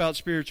talks about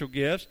spiritual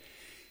gifts.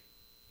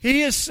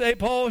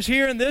 Paul is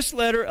here in this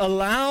letter,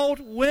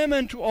 allowed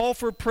women to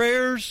offer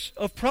prayers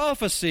of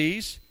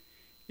prophecies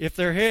if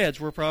their heads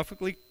were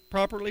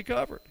properly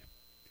covered.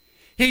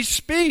 He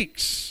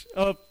speaks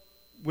of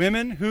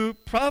women who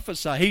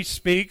prophesy. He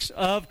speaks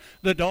of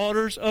the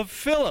daughters of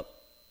Philip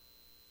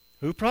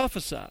who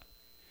prophesy.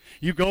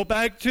 You go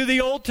back to the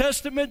Old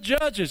Testament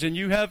judges, and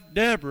you have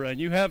Deborah,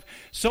 and you have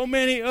so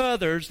many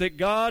others that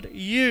God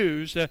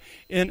used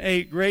in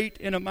a great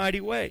and a mighty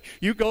way.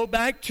 You go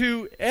back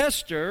to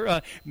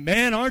Esther.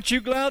 Man, aren't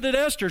you glad that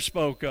Esther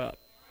spoke up?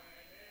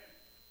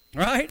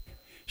 Right?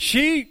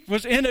 She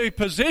was in a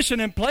position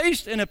and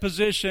placed in a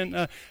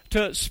position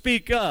to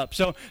speak up.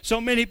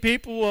 So many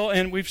people will,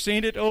 and we've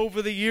seen it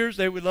over the years,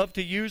 they would love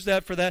to use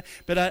that for that.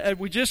 But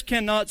we just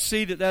cannot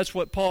see that that's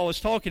what Paul is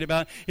talking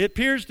about. It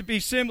appears to be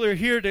similar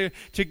here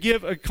to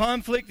give a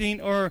conflicting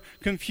or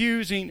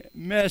confusing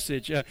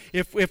message.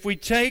 If we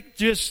take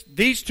just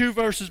these two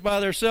verses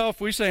by themselves,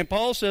 we say, and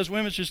Paul says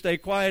women should stay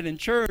quiet in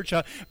church.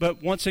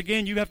 But once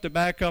again, you have to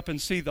back up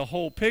and see the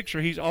whole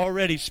picture. He's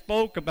already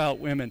spoke about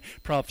women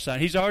prophesying.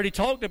 He's already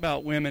talked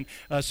about women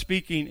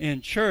speaking in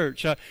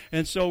church.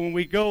 And so when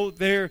we go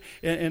there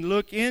and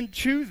look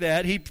into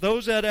that, he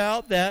throws that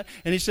out, and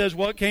he says,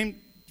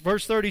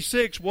 verse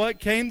 36, what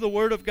came the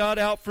word of God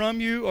out from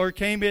you, or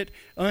came it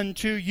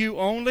unto you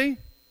only?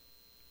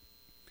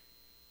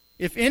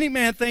 If any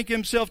man think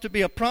himself to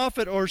be a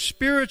prophet or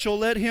spiritual,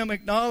 let him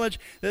acknowledge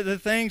that the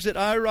things that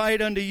I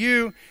write unto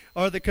you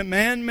are the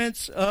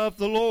commandments of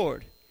the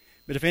Lord.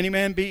 But if any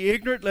man be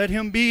ignorant, let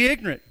him be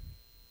ignorant.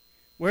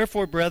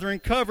 Wherefore, brethren,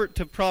 covet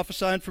to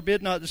prophesy and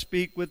forbid not to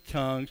speak with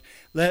tongues.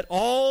 Let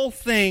all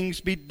things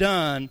be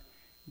done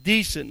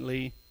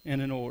decently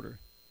and in order.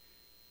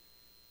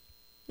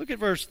 Look at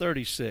verse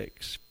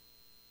 36.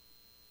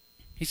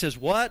 He says,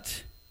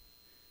 what?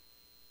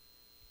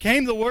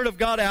 Came the word of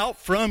God out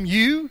from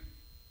you?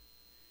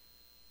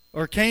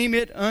 Or came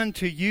it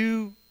unto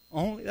you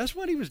only? That's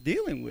what he was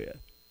dealing with.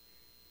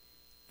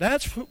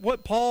 That's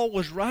what Paul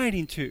was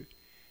writing to.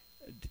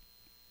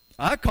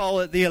 I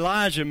call it the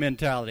Elijah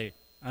mentality.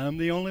 I'm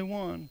the only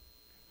one.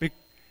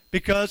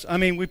 Because,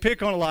 we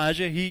pick on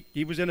Elijah.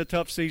 He was in a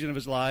tough season of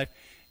his life,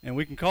 and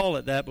we can call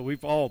it that, but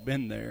we've all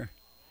been there.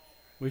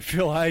 We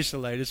feel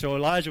isolated. So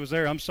Elijah was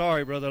there. I'm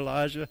sorry, Brother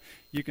Elijah.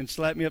 You can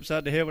slap me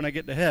upside the head when I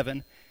get to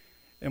heaven.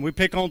 And we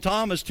pick on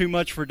Thomas too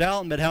much for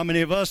doubting, but how many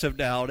of us have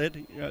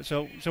doubted?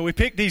 So we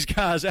pick these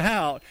guys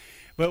out.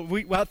 But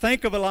I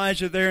think of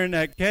Elijah there in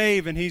that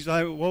cave, and he's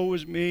like, woe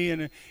is me.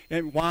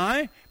 And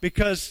why?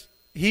 Because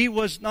he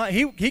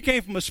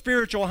came from a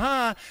spiritual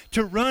high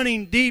to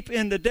running deep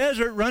in the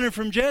desert, running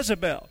from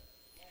Jezebel.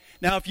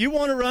 Now, if you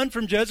want to run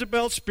from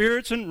Jezebel's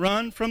spirits and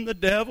run from the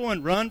devil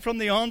and run from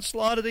the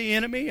onslaught of the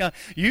enemy,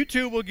 you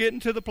too will get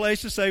into the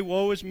place to say,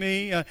 woe is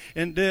me,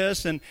 and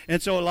this. And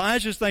so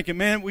Elijah's thinking,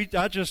 man,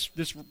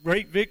 this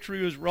great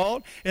victory was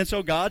wrought. And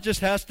so God just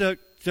has to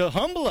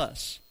humble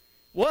us.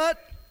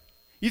 What?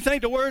 You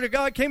think the word of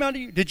God came out of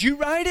you? Did you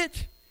write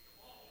it?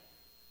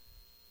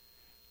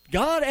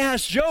 God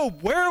asked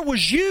Job, where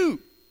was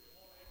you?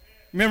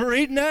 Remember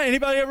reading that?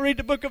 Anybody ever read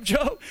the book of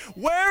Job?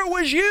 Where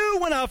was you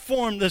when I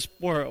formed this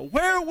world?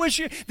 Where was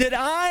you? Did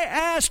I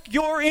ask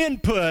your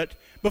input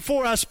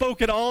before I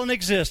spoke it all in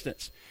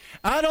existence?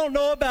 I don't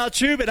know about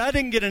you, but I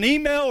didn't get an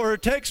email or a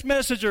text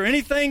message or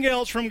anything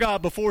else from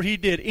God before he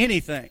did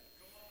anything.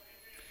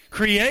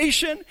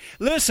 Creation.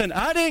 Listen,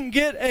 I didn't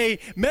get a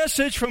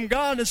message from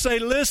God and say,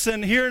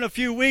 listen, here in a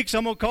few weeks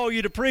I'm going to call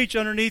you to preach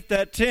underneath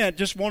that tent.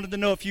 Just wanted to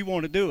know if you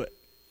want to do it.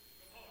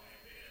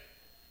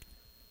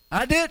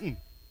 I didn't.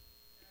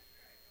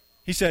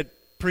 He said,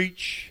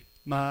 preach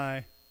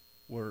my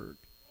word.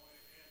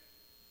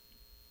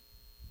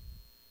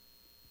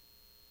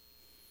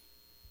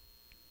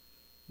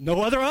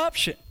 No other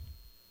option.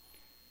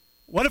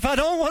 What if I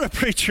don't want to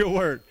preach your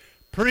word?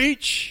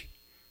 Preach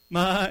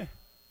my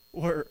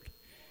word.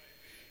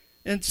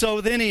 And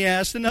so then he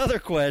asked another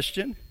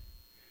question.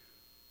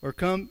 Or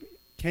came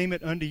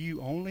it unto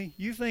you only?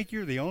 You think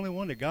you're the only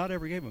one that God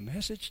ever gave a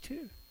message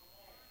to?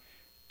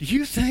 Do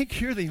you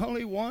think you're the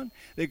only one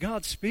that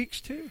God speaks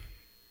to?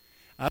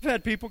 I've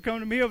had people come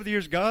to me over the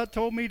years, God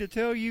told me to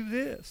tell you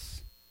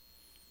this.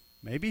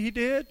 Maybe he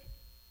did.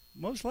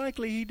 Most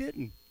likely he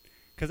didn't.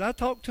 Because I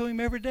talk to him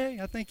every day.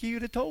 I think he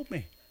would have told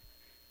me.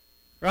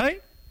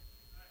 Right?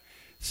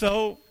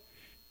 So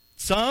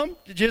some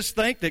just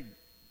think that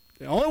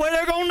the only way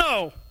they're going to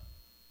know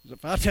is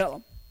if I tell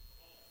them.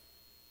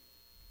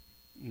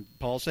 And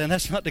Paul's saying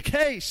that's not the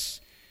case.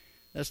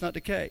 That's not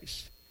the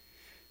case.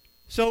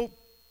 So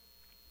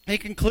he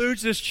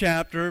concludes this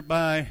chapter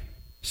by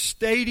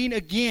stating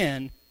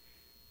again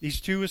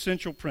these two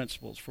essential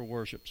principles for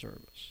worship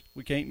service.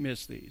 We can't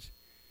miss these.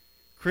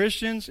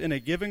 Christians in a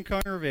given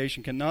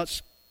congregation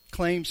cannot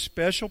claim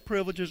special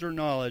privileges or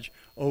knowledge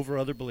over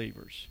other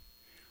believers.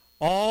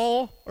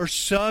 All are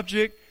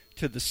subject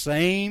to the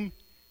same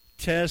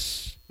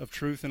tests of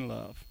truth and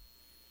love.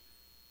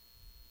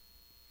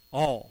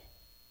 All.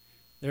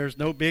 There's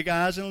no big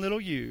I's and little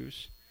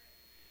U's.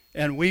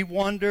 And we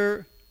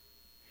wonder,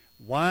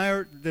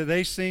 why do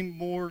they seem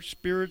more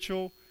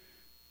spiritual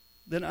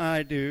than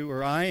I do,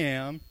 or I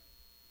am?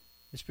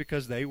 It's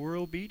because they were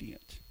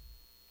obedient.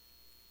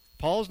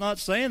 Paul's not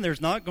saying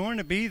there's not going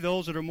to be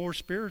those that are more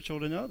spiritual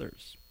than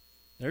others.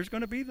 There's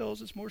going to be those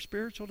that's more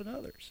spiritual than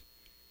others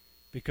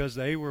because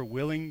they were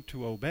willing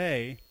to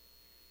obey.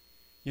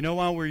 You know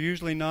why we're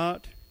usually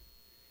not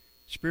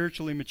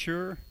spiritually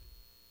mature?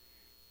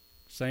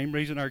 Same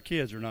reason our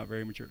kids are not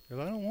very mature.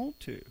 Because I don't want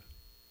to.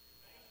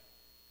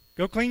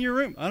 Go clean your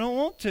room. I don't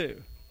want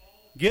to.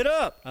 Get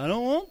up. I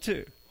don't want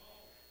to.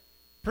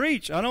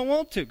 Preach. I don't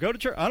want to. Go to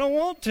church. I don't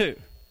want to.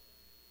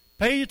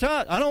 Pay your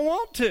tithe. I don't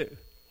want to.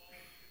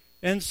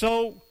 And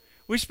so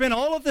we spend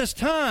all of this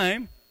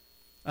time,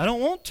 I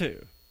don't want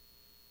to.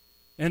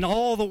 And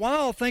all the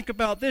while, think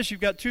about this.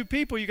 You've got two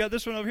people. You've got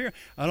this one over here.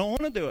 I don't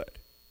want to do it.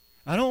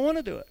 I don't want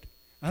to do it.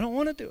 I don't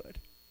want to do it.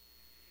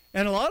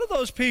 And a lot of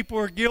those people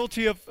are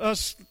guilty of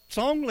us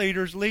song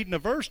leaders leading a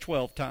verse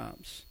 12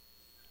 times.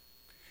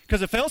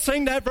 Because if they'll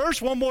sing that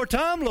verse one more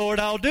time, Lord,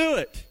 I'll do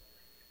it.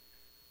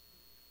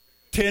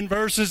 10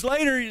 verses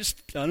later,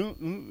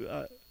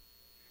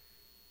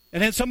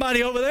 and then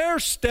somebody over there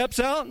steps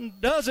out and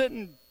does it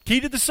and key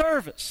to the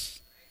service.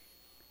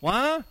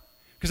 Why?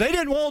 Because they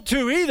didn't want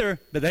to either,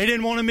 but they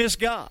didn't want to miss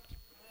God.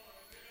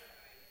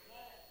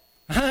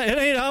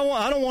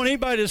 I don't want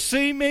anybody to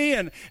see me,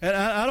 and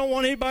I don't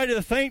want anybody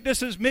to think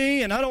this is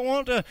me, and I don't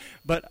want to,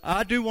 but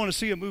I do want to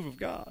see a move of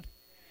God.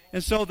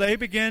 And so they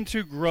began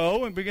to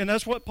grow, and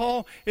that's what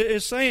Paul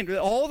is saying.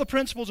 All the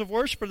principles of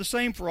worship are the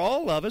same for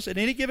all of us. In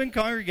any given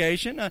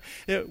congregation,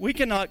 we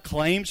cannot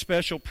claim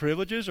special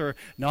privileges or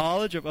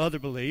knowledge of other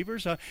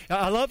believers.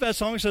 I love that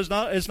song. It says,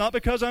 it's not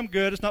because I'm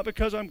good, it's not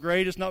because I'm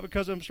great, it's not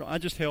because I'm strong. I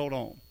just held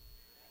on.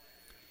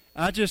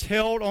 I just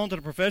held on to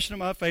the profession of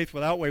my faith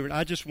without wavering.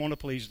 I just want to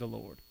please the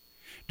Lord.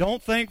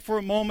 Don't think for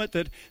a moment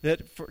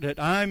that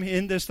I'm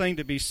in this thing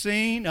to be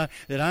seen,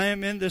 that I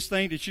am in this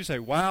thing that you say,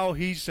 wow,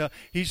 he's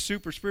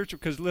super spiritual.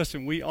 Because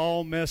listen, we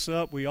all mess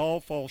up, we all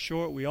fall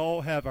short, we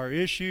all have our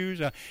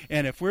issues,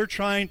 and if we're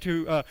trying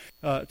to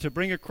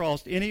bring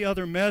across any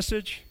other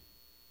message,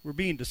 we're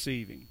being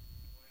deceiving.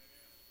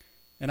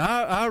 And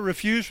I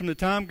refuse from the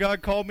time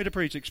God called me to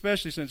preach,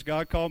 especially since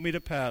God called me to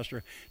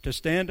pastor, to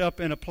stand up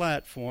in a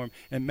platform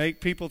and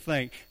make people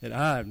think that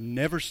I've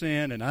never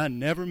sinned and I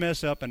never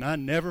mess up and I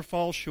never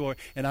fall short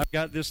and I've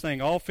got this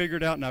thing all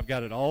figured out and I've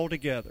got it all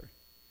together.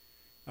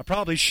 I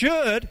probably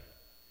should,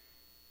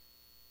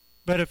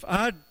 but if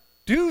I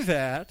do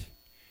that,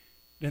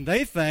 then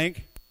they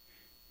think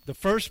the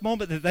first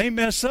moment that they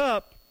mess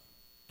up,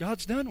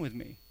 God's done with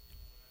me.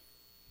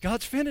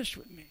 God's finished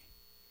with me.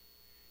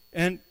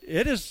 And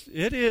it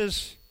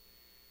is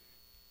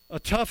a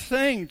tough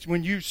thing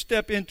when you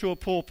step into a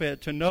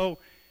pulpit to know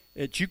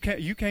that you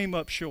came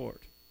up short.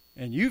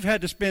 And you've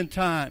had to spend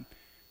time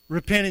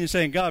repenting and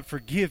saying, God,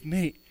 forgive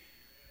me.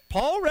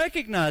 Paul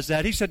recognized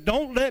that. He said,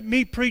 don't let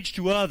me preach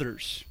to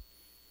others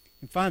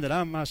and find that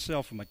I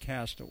myself am a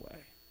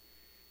castaway.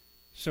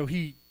 So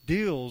he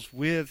deals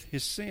with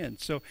his sin.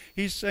 So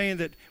he's saying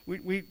that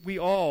we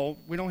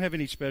don't have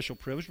any special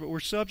privilege, but we're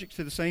subject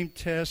to the same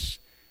tests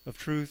of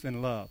truth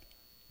and love.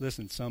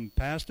 Listen, some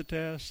pass the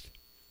test,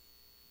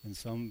 and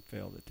some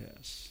fail the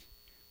test.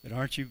 But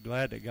aren't you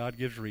glad that God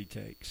gives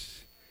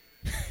retakes?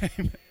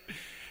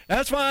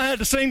 That's why I had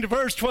to sing the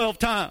verse 12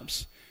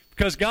 times,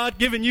 because God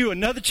given you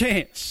another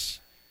chance,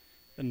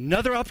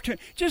 another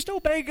opportunity. Just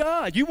obey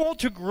God. You want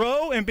to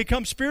grow and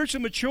become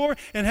spiritually mature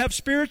and have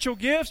spiritual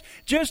gifts?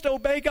 Just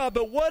obey God.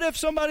 But what if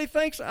somebody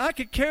thinks, I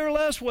could care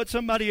less what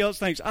somebody else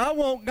thinks? I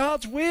want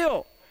God's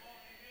will.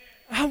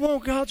 I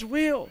want God's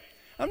will.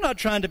 I'm not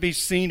trying to be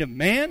seen of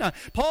man.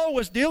 Paul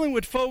was dealing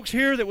with folks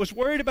here that was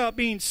worried about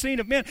being seen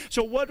of men.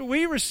 So what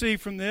we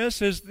receive from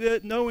this is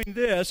that knowing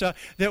this,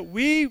 that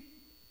we,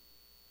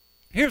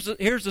 here's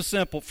the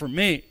simple for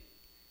me.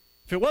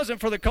 If it wasn't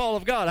for the call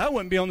of God, I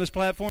wouldn't be on this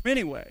platform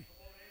anyway.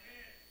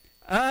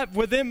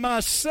 Within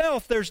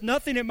myself, there's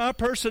nothing in my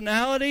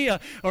personality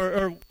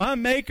or my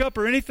makeup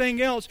or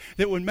anything else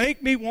that would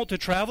make me want to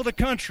travel the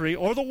country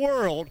or the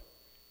world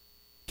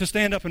to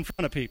stand up in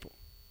front of people.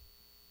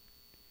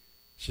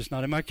 It's just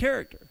not in my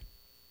character.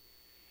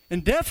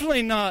 And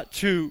definitely not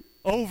to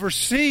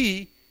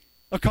oversee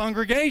a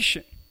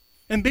congregation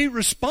and be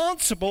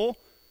responsible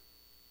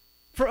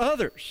for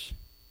others.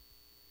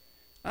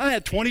 I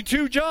had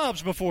 22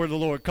 jobs before the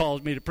Lord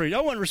called me to preach.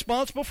 I wasn't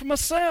responsible for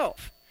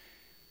myself.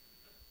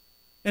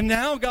 And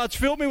now God's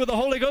filled me with the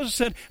Holy Ghost and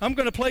said, I'm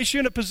going to place you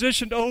in a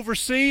position to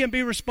oversee and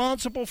be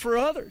responsible for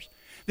others.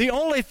 The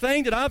only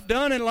thing that I've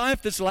done in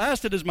life that's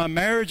lasted is my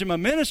marriage and my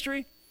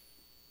ministry.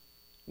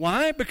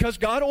 Why? Because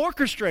God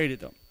orchestrated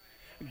them.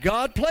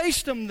 God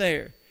placed them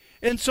there.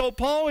 And so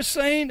Paul is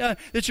saying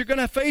that you're going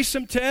to face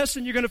some tests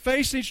and you're going to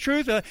face these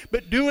truths,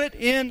 but do it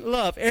in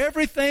love.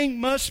 Everything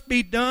must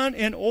be done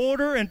in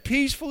order and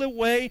peaceful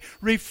way,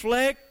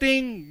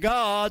 reflecting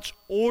God's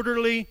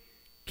orderly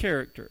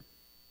character.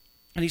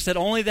 And he said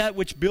only that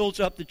which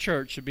builds up the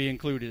church should be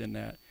included in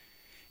that.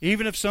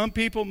 Even if some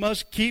people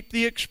must keep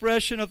the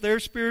expression of their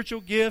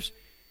spiritual gifts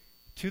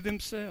to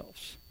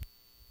themselves.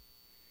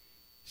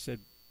 He said,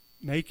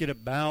 make it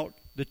about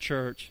the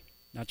church,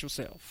 not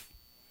yourself.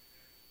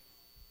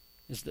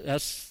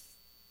 That's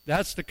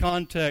the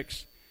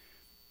context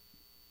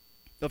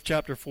of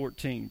chapter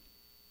 14.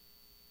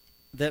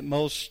 That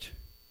most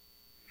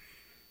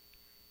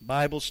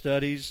Bible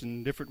studies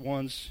and different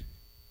ones,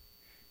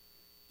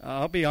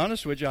 I'll be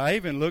honest with you, I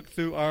even looked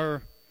through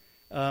our,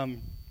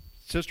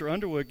 Sister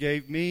Underwood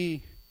gave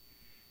me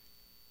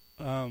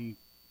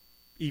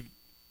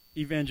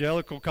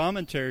evangelical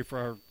commentary for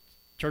our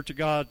Church of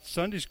God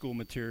Sunday school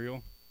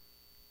material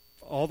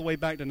all the way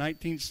back to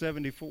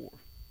 1974.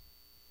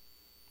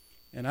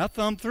 And I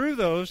thumbed through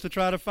those to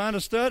try to find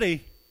a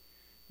study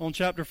on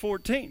chapter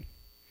 14.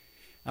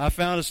 I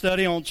found a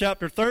study on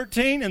chapter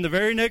 13, and the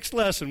very next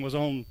lesson was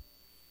on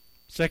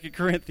 2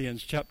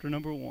 Corinthians chapter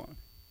number 1.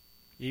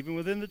 Even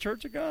within the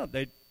Church of God,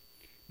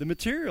 the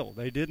material,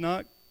 they did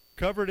not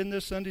cover it in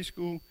this Sunday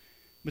school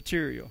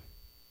material.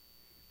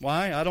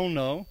 Why? I don't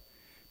know.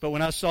 But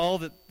when I saw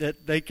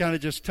that they kind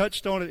of just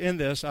touched on it in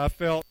this, I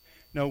felt,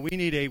 no, we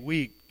need a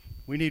week.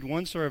 We need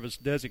one service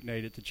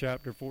designated to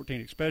chapter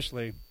 14,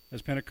 especially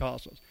as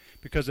Pentecostals.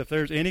 Because if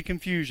there's any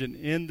confusion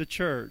in the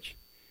church,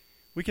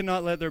 we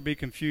cannot let there be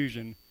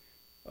confusion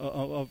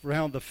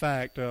around the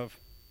fact of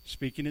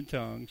speaking in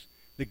tongues,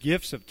 the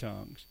gifts of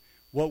tongues,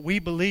 what we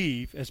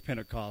believe as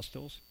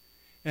Pentecostals,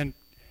 and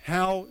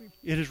how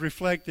it is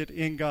reflected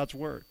in God's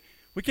Word.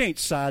 We can't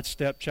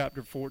sidestep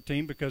chapter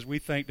 14 because we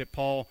think that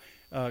Paul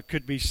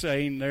could be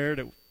saying there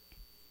that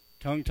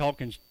tongue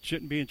talking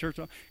shouldn't be in church,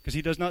 because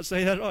he does not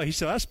say that at all. He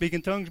said, I speak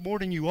in tongues more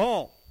than you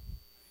all.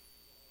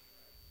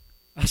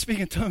 I speak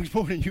in tongues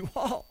more than you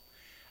all.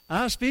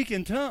 I speak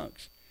in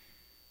tongues.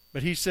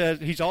 But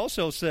he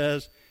also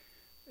says,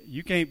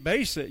 you can't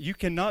base it. You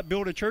cannot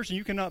build a church and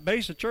you cannot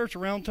base a church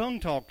around tongue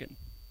talking.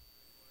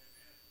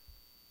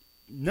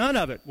 None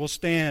of it will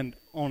stand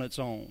on its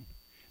own.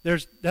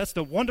 That's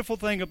the wonderful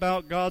thing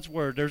about God's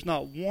Word. There's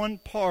not one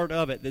part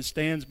of it that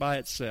stands by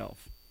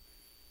itself.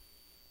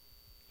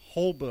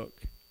 Whole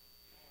book.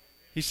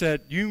 He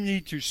said, you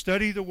need to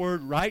study the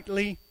Word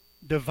rightly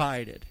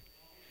divided.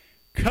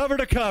 Cover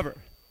to cover.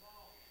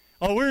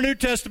 Oh, we're New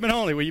Testament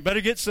only. Well, you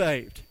better get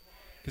saved.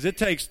 Because it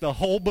takes the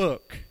whole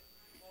book.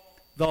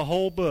 The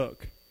whole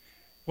book.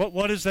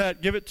 What is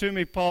that? Give it to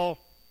me, Paul.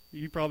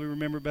 You probably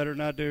remember better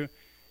than I do.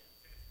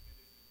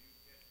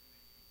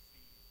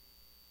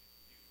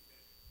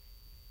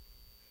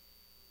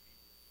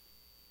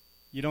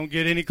 You don't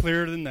get any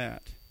clearer than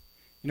that.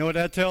 You know what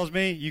that tells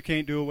me? You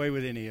can't do away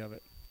with any of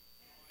it.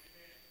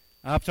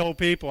 I've told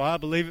people I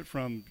believe it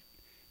from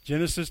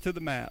Genesis to the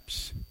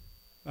maps.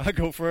 I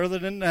go further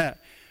than that.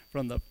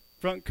 From the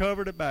front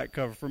cover to back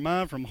cover. For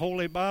mine, from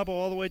Holy Bible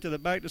all the way to the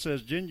back that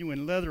says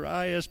genuine leather,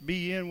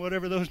 ISBN,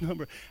 whatever those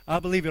numbers. I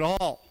believe it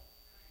all.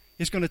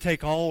 It's going to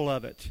take all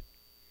of it.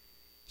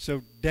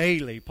 So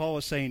daily, Paul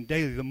is saying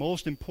daily, the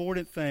most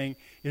important thing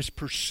is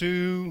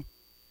pursue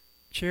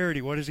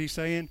charity. What is he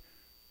saying?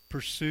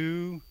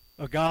 Pursue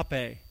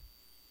agape.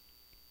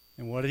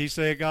 And what did he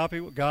say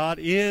agape? God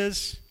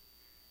is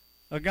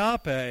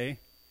agape.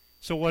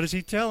 So what is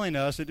he telling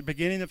us at the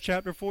beginning of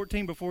chapter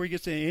 14 before he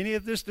gets into any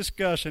of this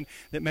discussion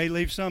that may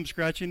leave some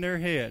scratching their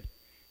head?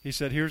 He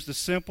said, here's the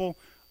simple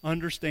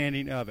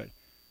understanding of it.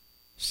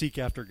 Seek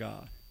after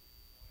God.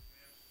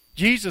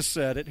 Jesus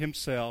said it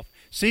himself.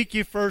 Seek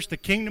ye first the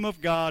kingdom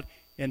of God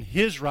and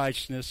his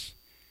righteousness.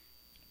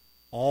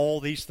 All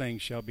these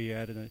things shall be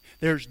added.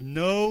 There's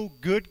no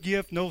good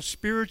gift, no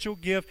spiritual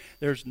gift.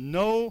 There's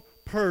no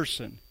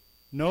person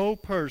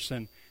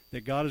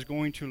that God is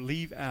going to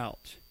leave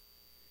out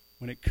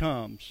when it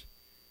comes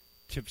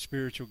to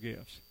spiritual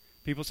gifts.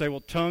 People say, well,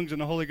 tongues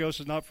and the Holy Ghost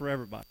is not for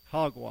everybody.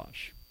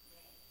 Hogwash.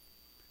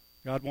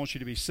 God wants you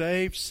to be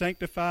saved,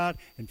 sanctified,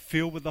 and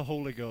filled with the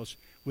Holy Ghost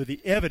with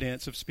the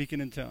evidence of speaking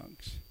in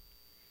tongues.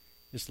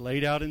 It's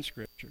laid out in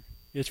Scripture.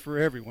 It's for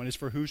everyone. It's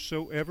for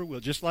whosoever will.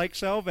 Just like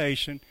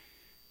salvation,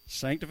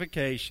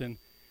 sanctification,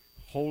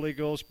 Holy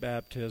Ghost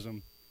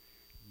baptism,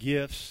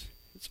 gifts,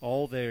 it's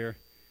all there.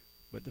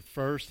 But the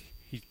first,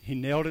 he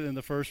nailed it in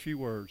the first few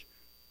words.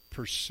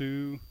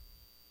 Pursue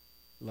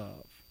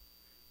love.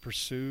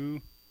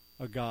 Pursue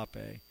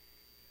agape.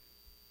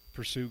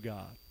 Pursue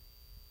God.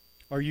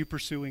 Are you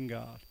pursuing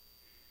God?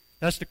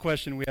 That's the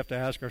question we have to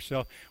ask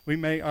ourselves.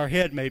 Our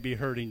head may be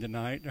hurting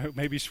tonight, or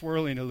maybe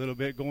swirling a little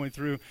bit going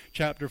through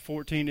chapter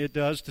 14. It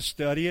does to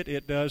study it.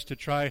 It does to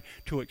try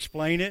to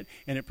explain it.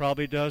 And it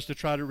probably does to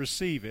try to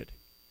receive it.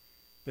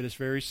 But it's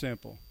very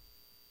simple.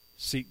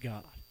 Seek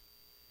God.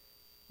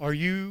 Are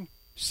you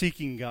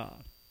seeking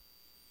God?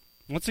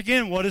 Once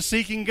again, what is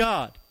seeking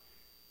God?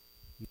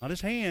 Not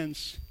His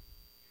hands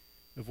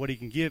of what He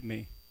can give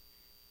me.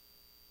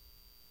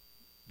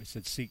 But it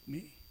said, seek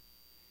me.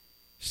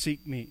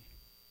 Seek me.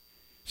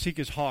 Seek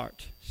His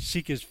heart.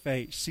 Seek His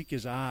face. Seek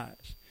His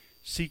eyes.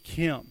 Seek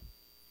Him.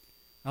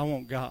 I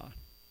want God.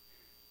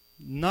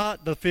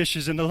 Not the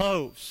fishes and the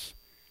loaves.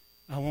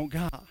 I want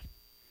God.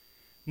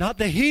 Not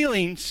the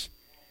healings,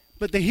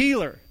 but the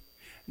healer.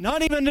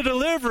 Not even the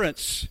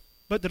deliverance,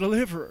 but the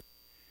deliverer.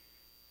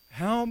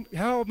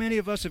 How many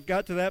of us have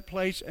got to that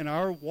place in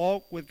our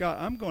walk with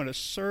God? I'm going to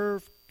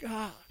serve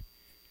God.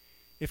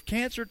 If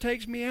cancer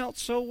takes me out,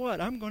 so what?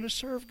 I'm going to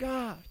serve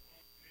God.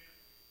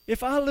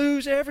 If I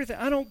lose everything,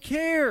 I don't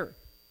care.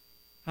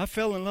 I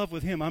fell in love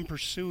with Him. I'm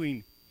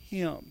pursuing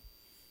Him.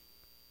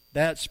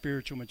 That's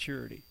spiritual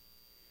maturity.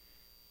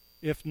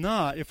 If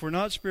we're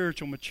not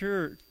spiritual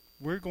mature,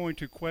 we're going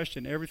to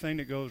question everything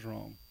that goes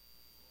wrong.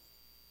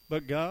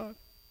 But God,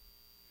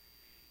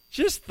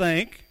 just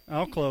think,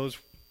 I'll close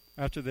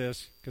after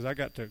this because I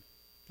got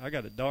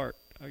a dart.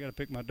 I got to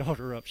pick my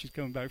daughter up. She's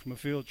coming back from a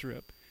field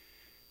trip.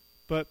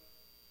 But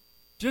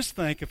just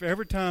think if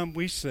every time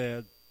we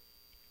said,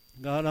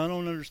 God, I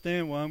don't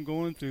understand why I'm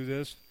going through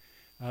this.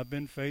 I've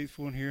been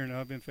faithful in here and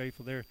I've been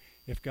faithful there.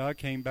 If God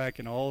came back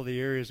in all the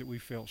areas that we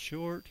fell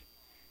short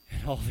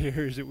and all the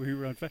areas that we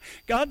were unfaithful.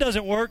 God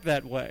doesn't work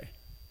that way.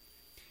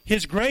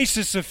 His grace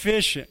is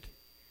sufficient.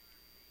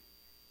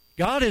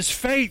 God is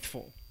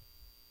faithful.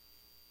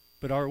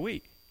 But are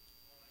we?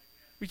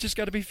 We just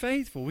got to be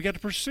faithful. We got to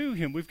pursue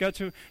Him. We've got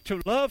to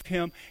love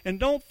Him. And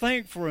don't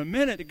think for a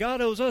minute that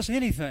God owes us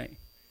anything.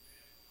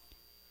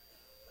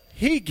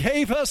 He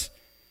gave us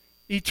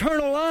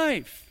eternal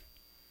life.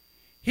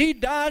 He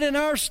died in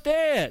our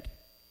stead.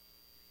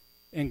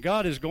 And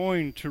God is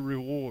going to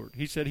reward.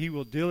 He said He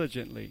will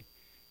diligently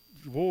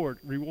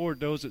reward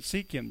those that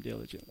seek Him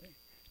diligently.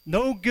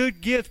 No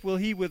good gift will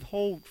He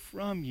withhold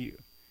from you.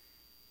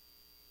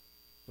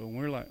 But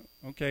we're like,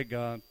 okay,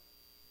 God,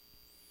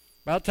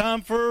 about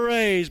time for a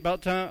raise,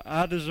 about time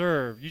I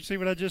deserve. You see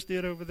what I just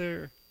did over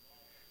there?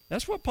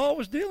 That's what Paul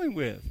was dealing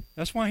with.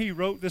 That's why he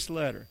wrote this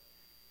letter.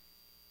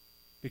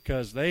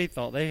 Because they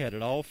thought they had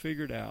it all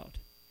figured out.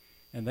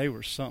 And they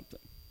were something.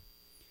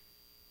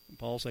 And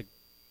Paul said,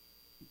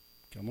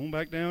 come on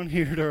back down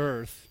here to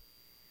earth.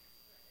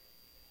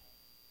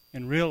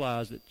 And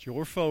realize that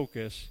your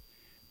focus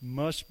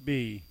must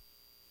be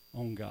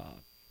on God.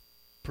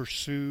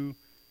 Pursue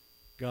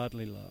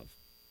godly love.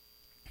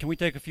 Can we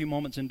take a few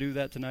moments and do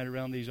that tonight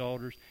around these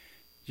altars?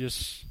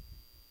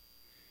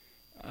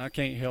 I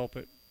can't help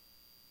it.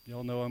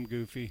 Y'all know I'm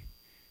goofy.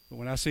 But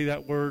when I see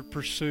that word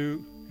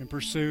pursue and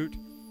pursuit,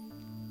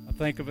 I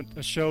think of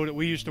a show that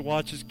we used to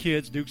watch as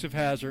kids, Dukes of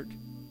Hazzard,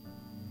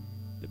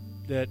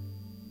 that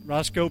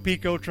Roscoe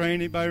Pico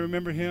trained. Anybody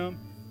remember him?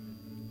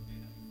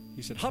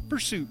 He said, hot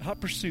pursuit, hot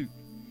pursuit.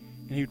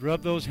 And he'd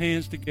rub those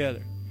hands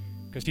together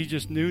because he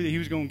just knew that he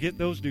was going to get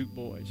those Duke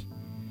boys.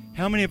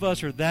 How many of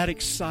us are that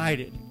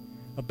excited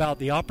about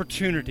the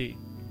opportunity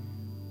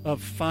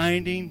of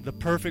finding the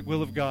perfect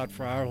will of God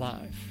for our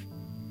life?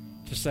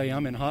 To say,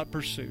 I'm in hot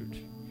pursuit.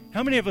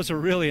 How many of us are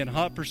really in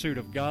hot pursuit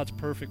of God's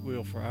perfect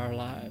will for our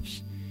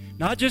lives?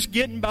 Not just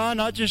getting by,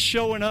 not just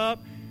showing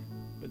up,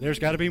 but there's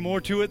got to be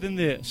more to it than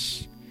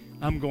this.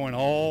 I'm going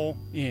all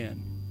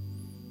in.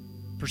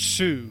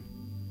 Pursue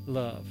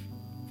love.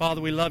 Father,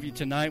 we love you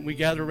tonight. We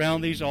gather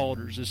around these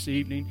altars this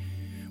evening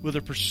with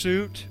a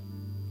pursuit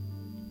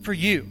for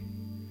you.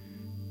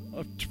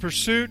 A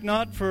pursuit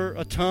not for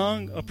a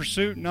tongue, a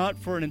pursuit not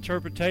for an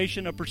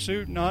interpretation, a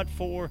pursuit not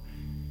for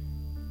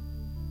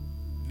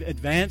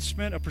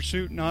advancement, a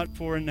pursuit not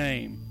for a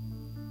name,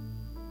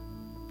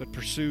 but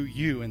pursue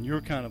you and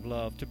your kind of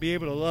love, to be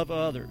able to love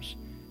others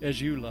as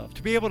you love,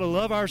 to be able to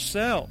love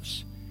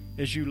ourselves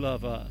as you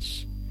love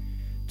us,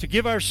 to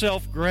give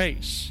ourselves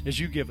grace as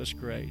you give us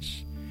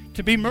grace,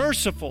 to be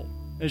merciful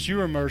as you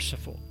are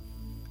merciful,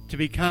 to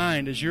be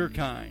kind as you're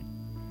kind.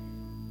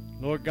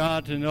 Lord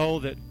God, to know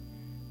that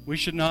we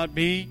should not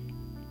be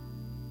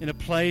in a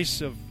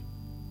place of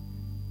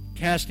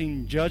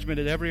casting judgment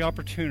at every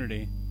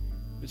opportunity,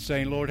 but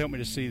saying, Lord, help me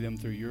to see them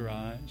through your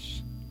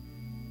eyes.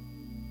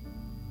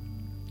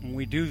 When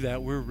we do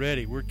that, we're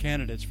ready. We're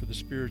candidates for the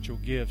spiritual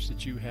gifts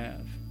that you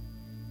have.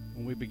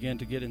 When we begin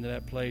to get into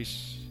that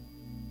place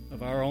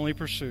of our only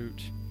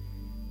pursuit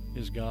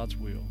is God's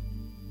will.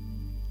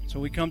 So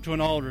we come to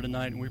an altar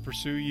tonight and we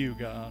pursue you,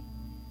 God,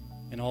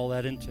 and all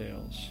that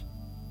entails.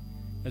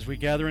 As we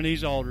gather in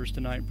these altars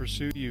tonight and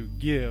pursue you,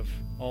 give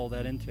all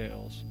that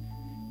entails.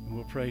 And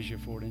we'll praise you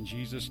for it in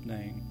Jesus'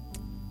 name.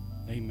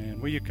 Amen.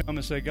 Will you come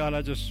and say, God,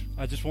 I just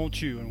want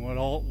you and what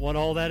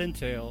all that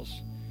entails.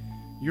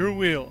 Your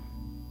will,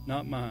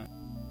 not mine.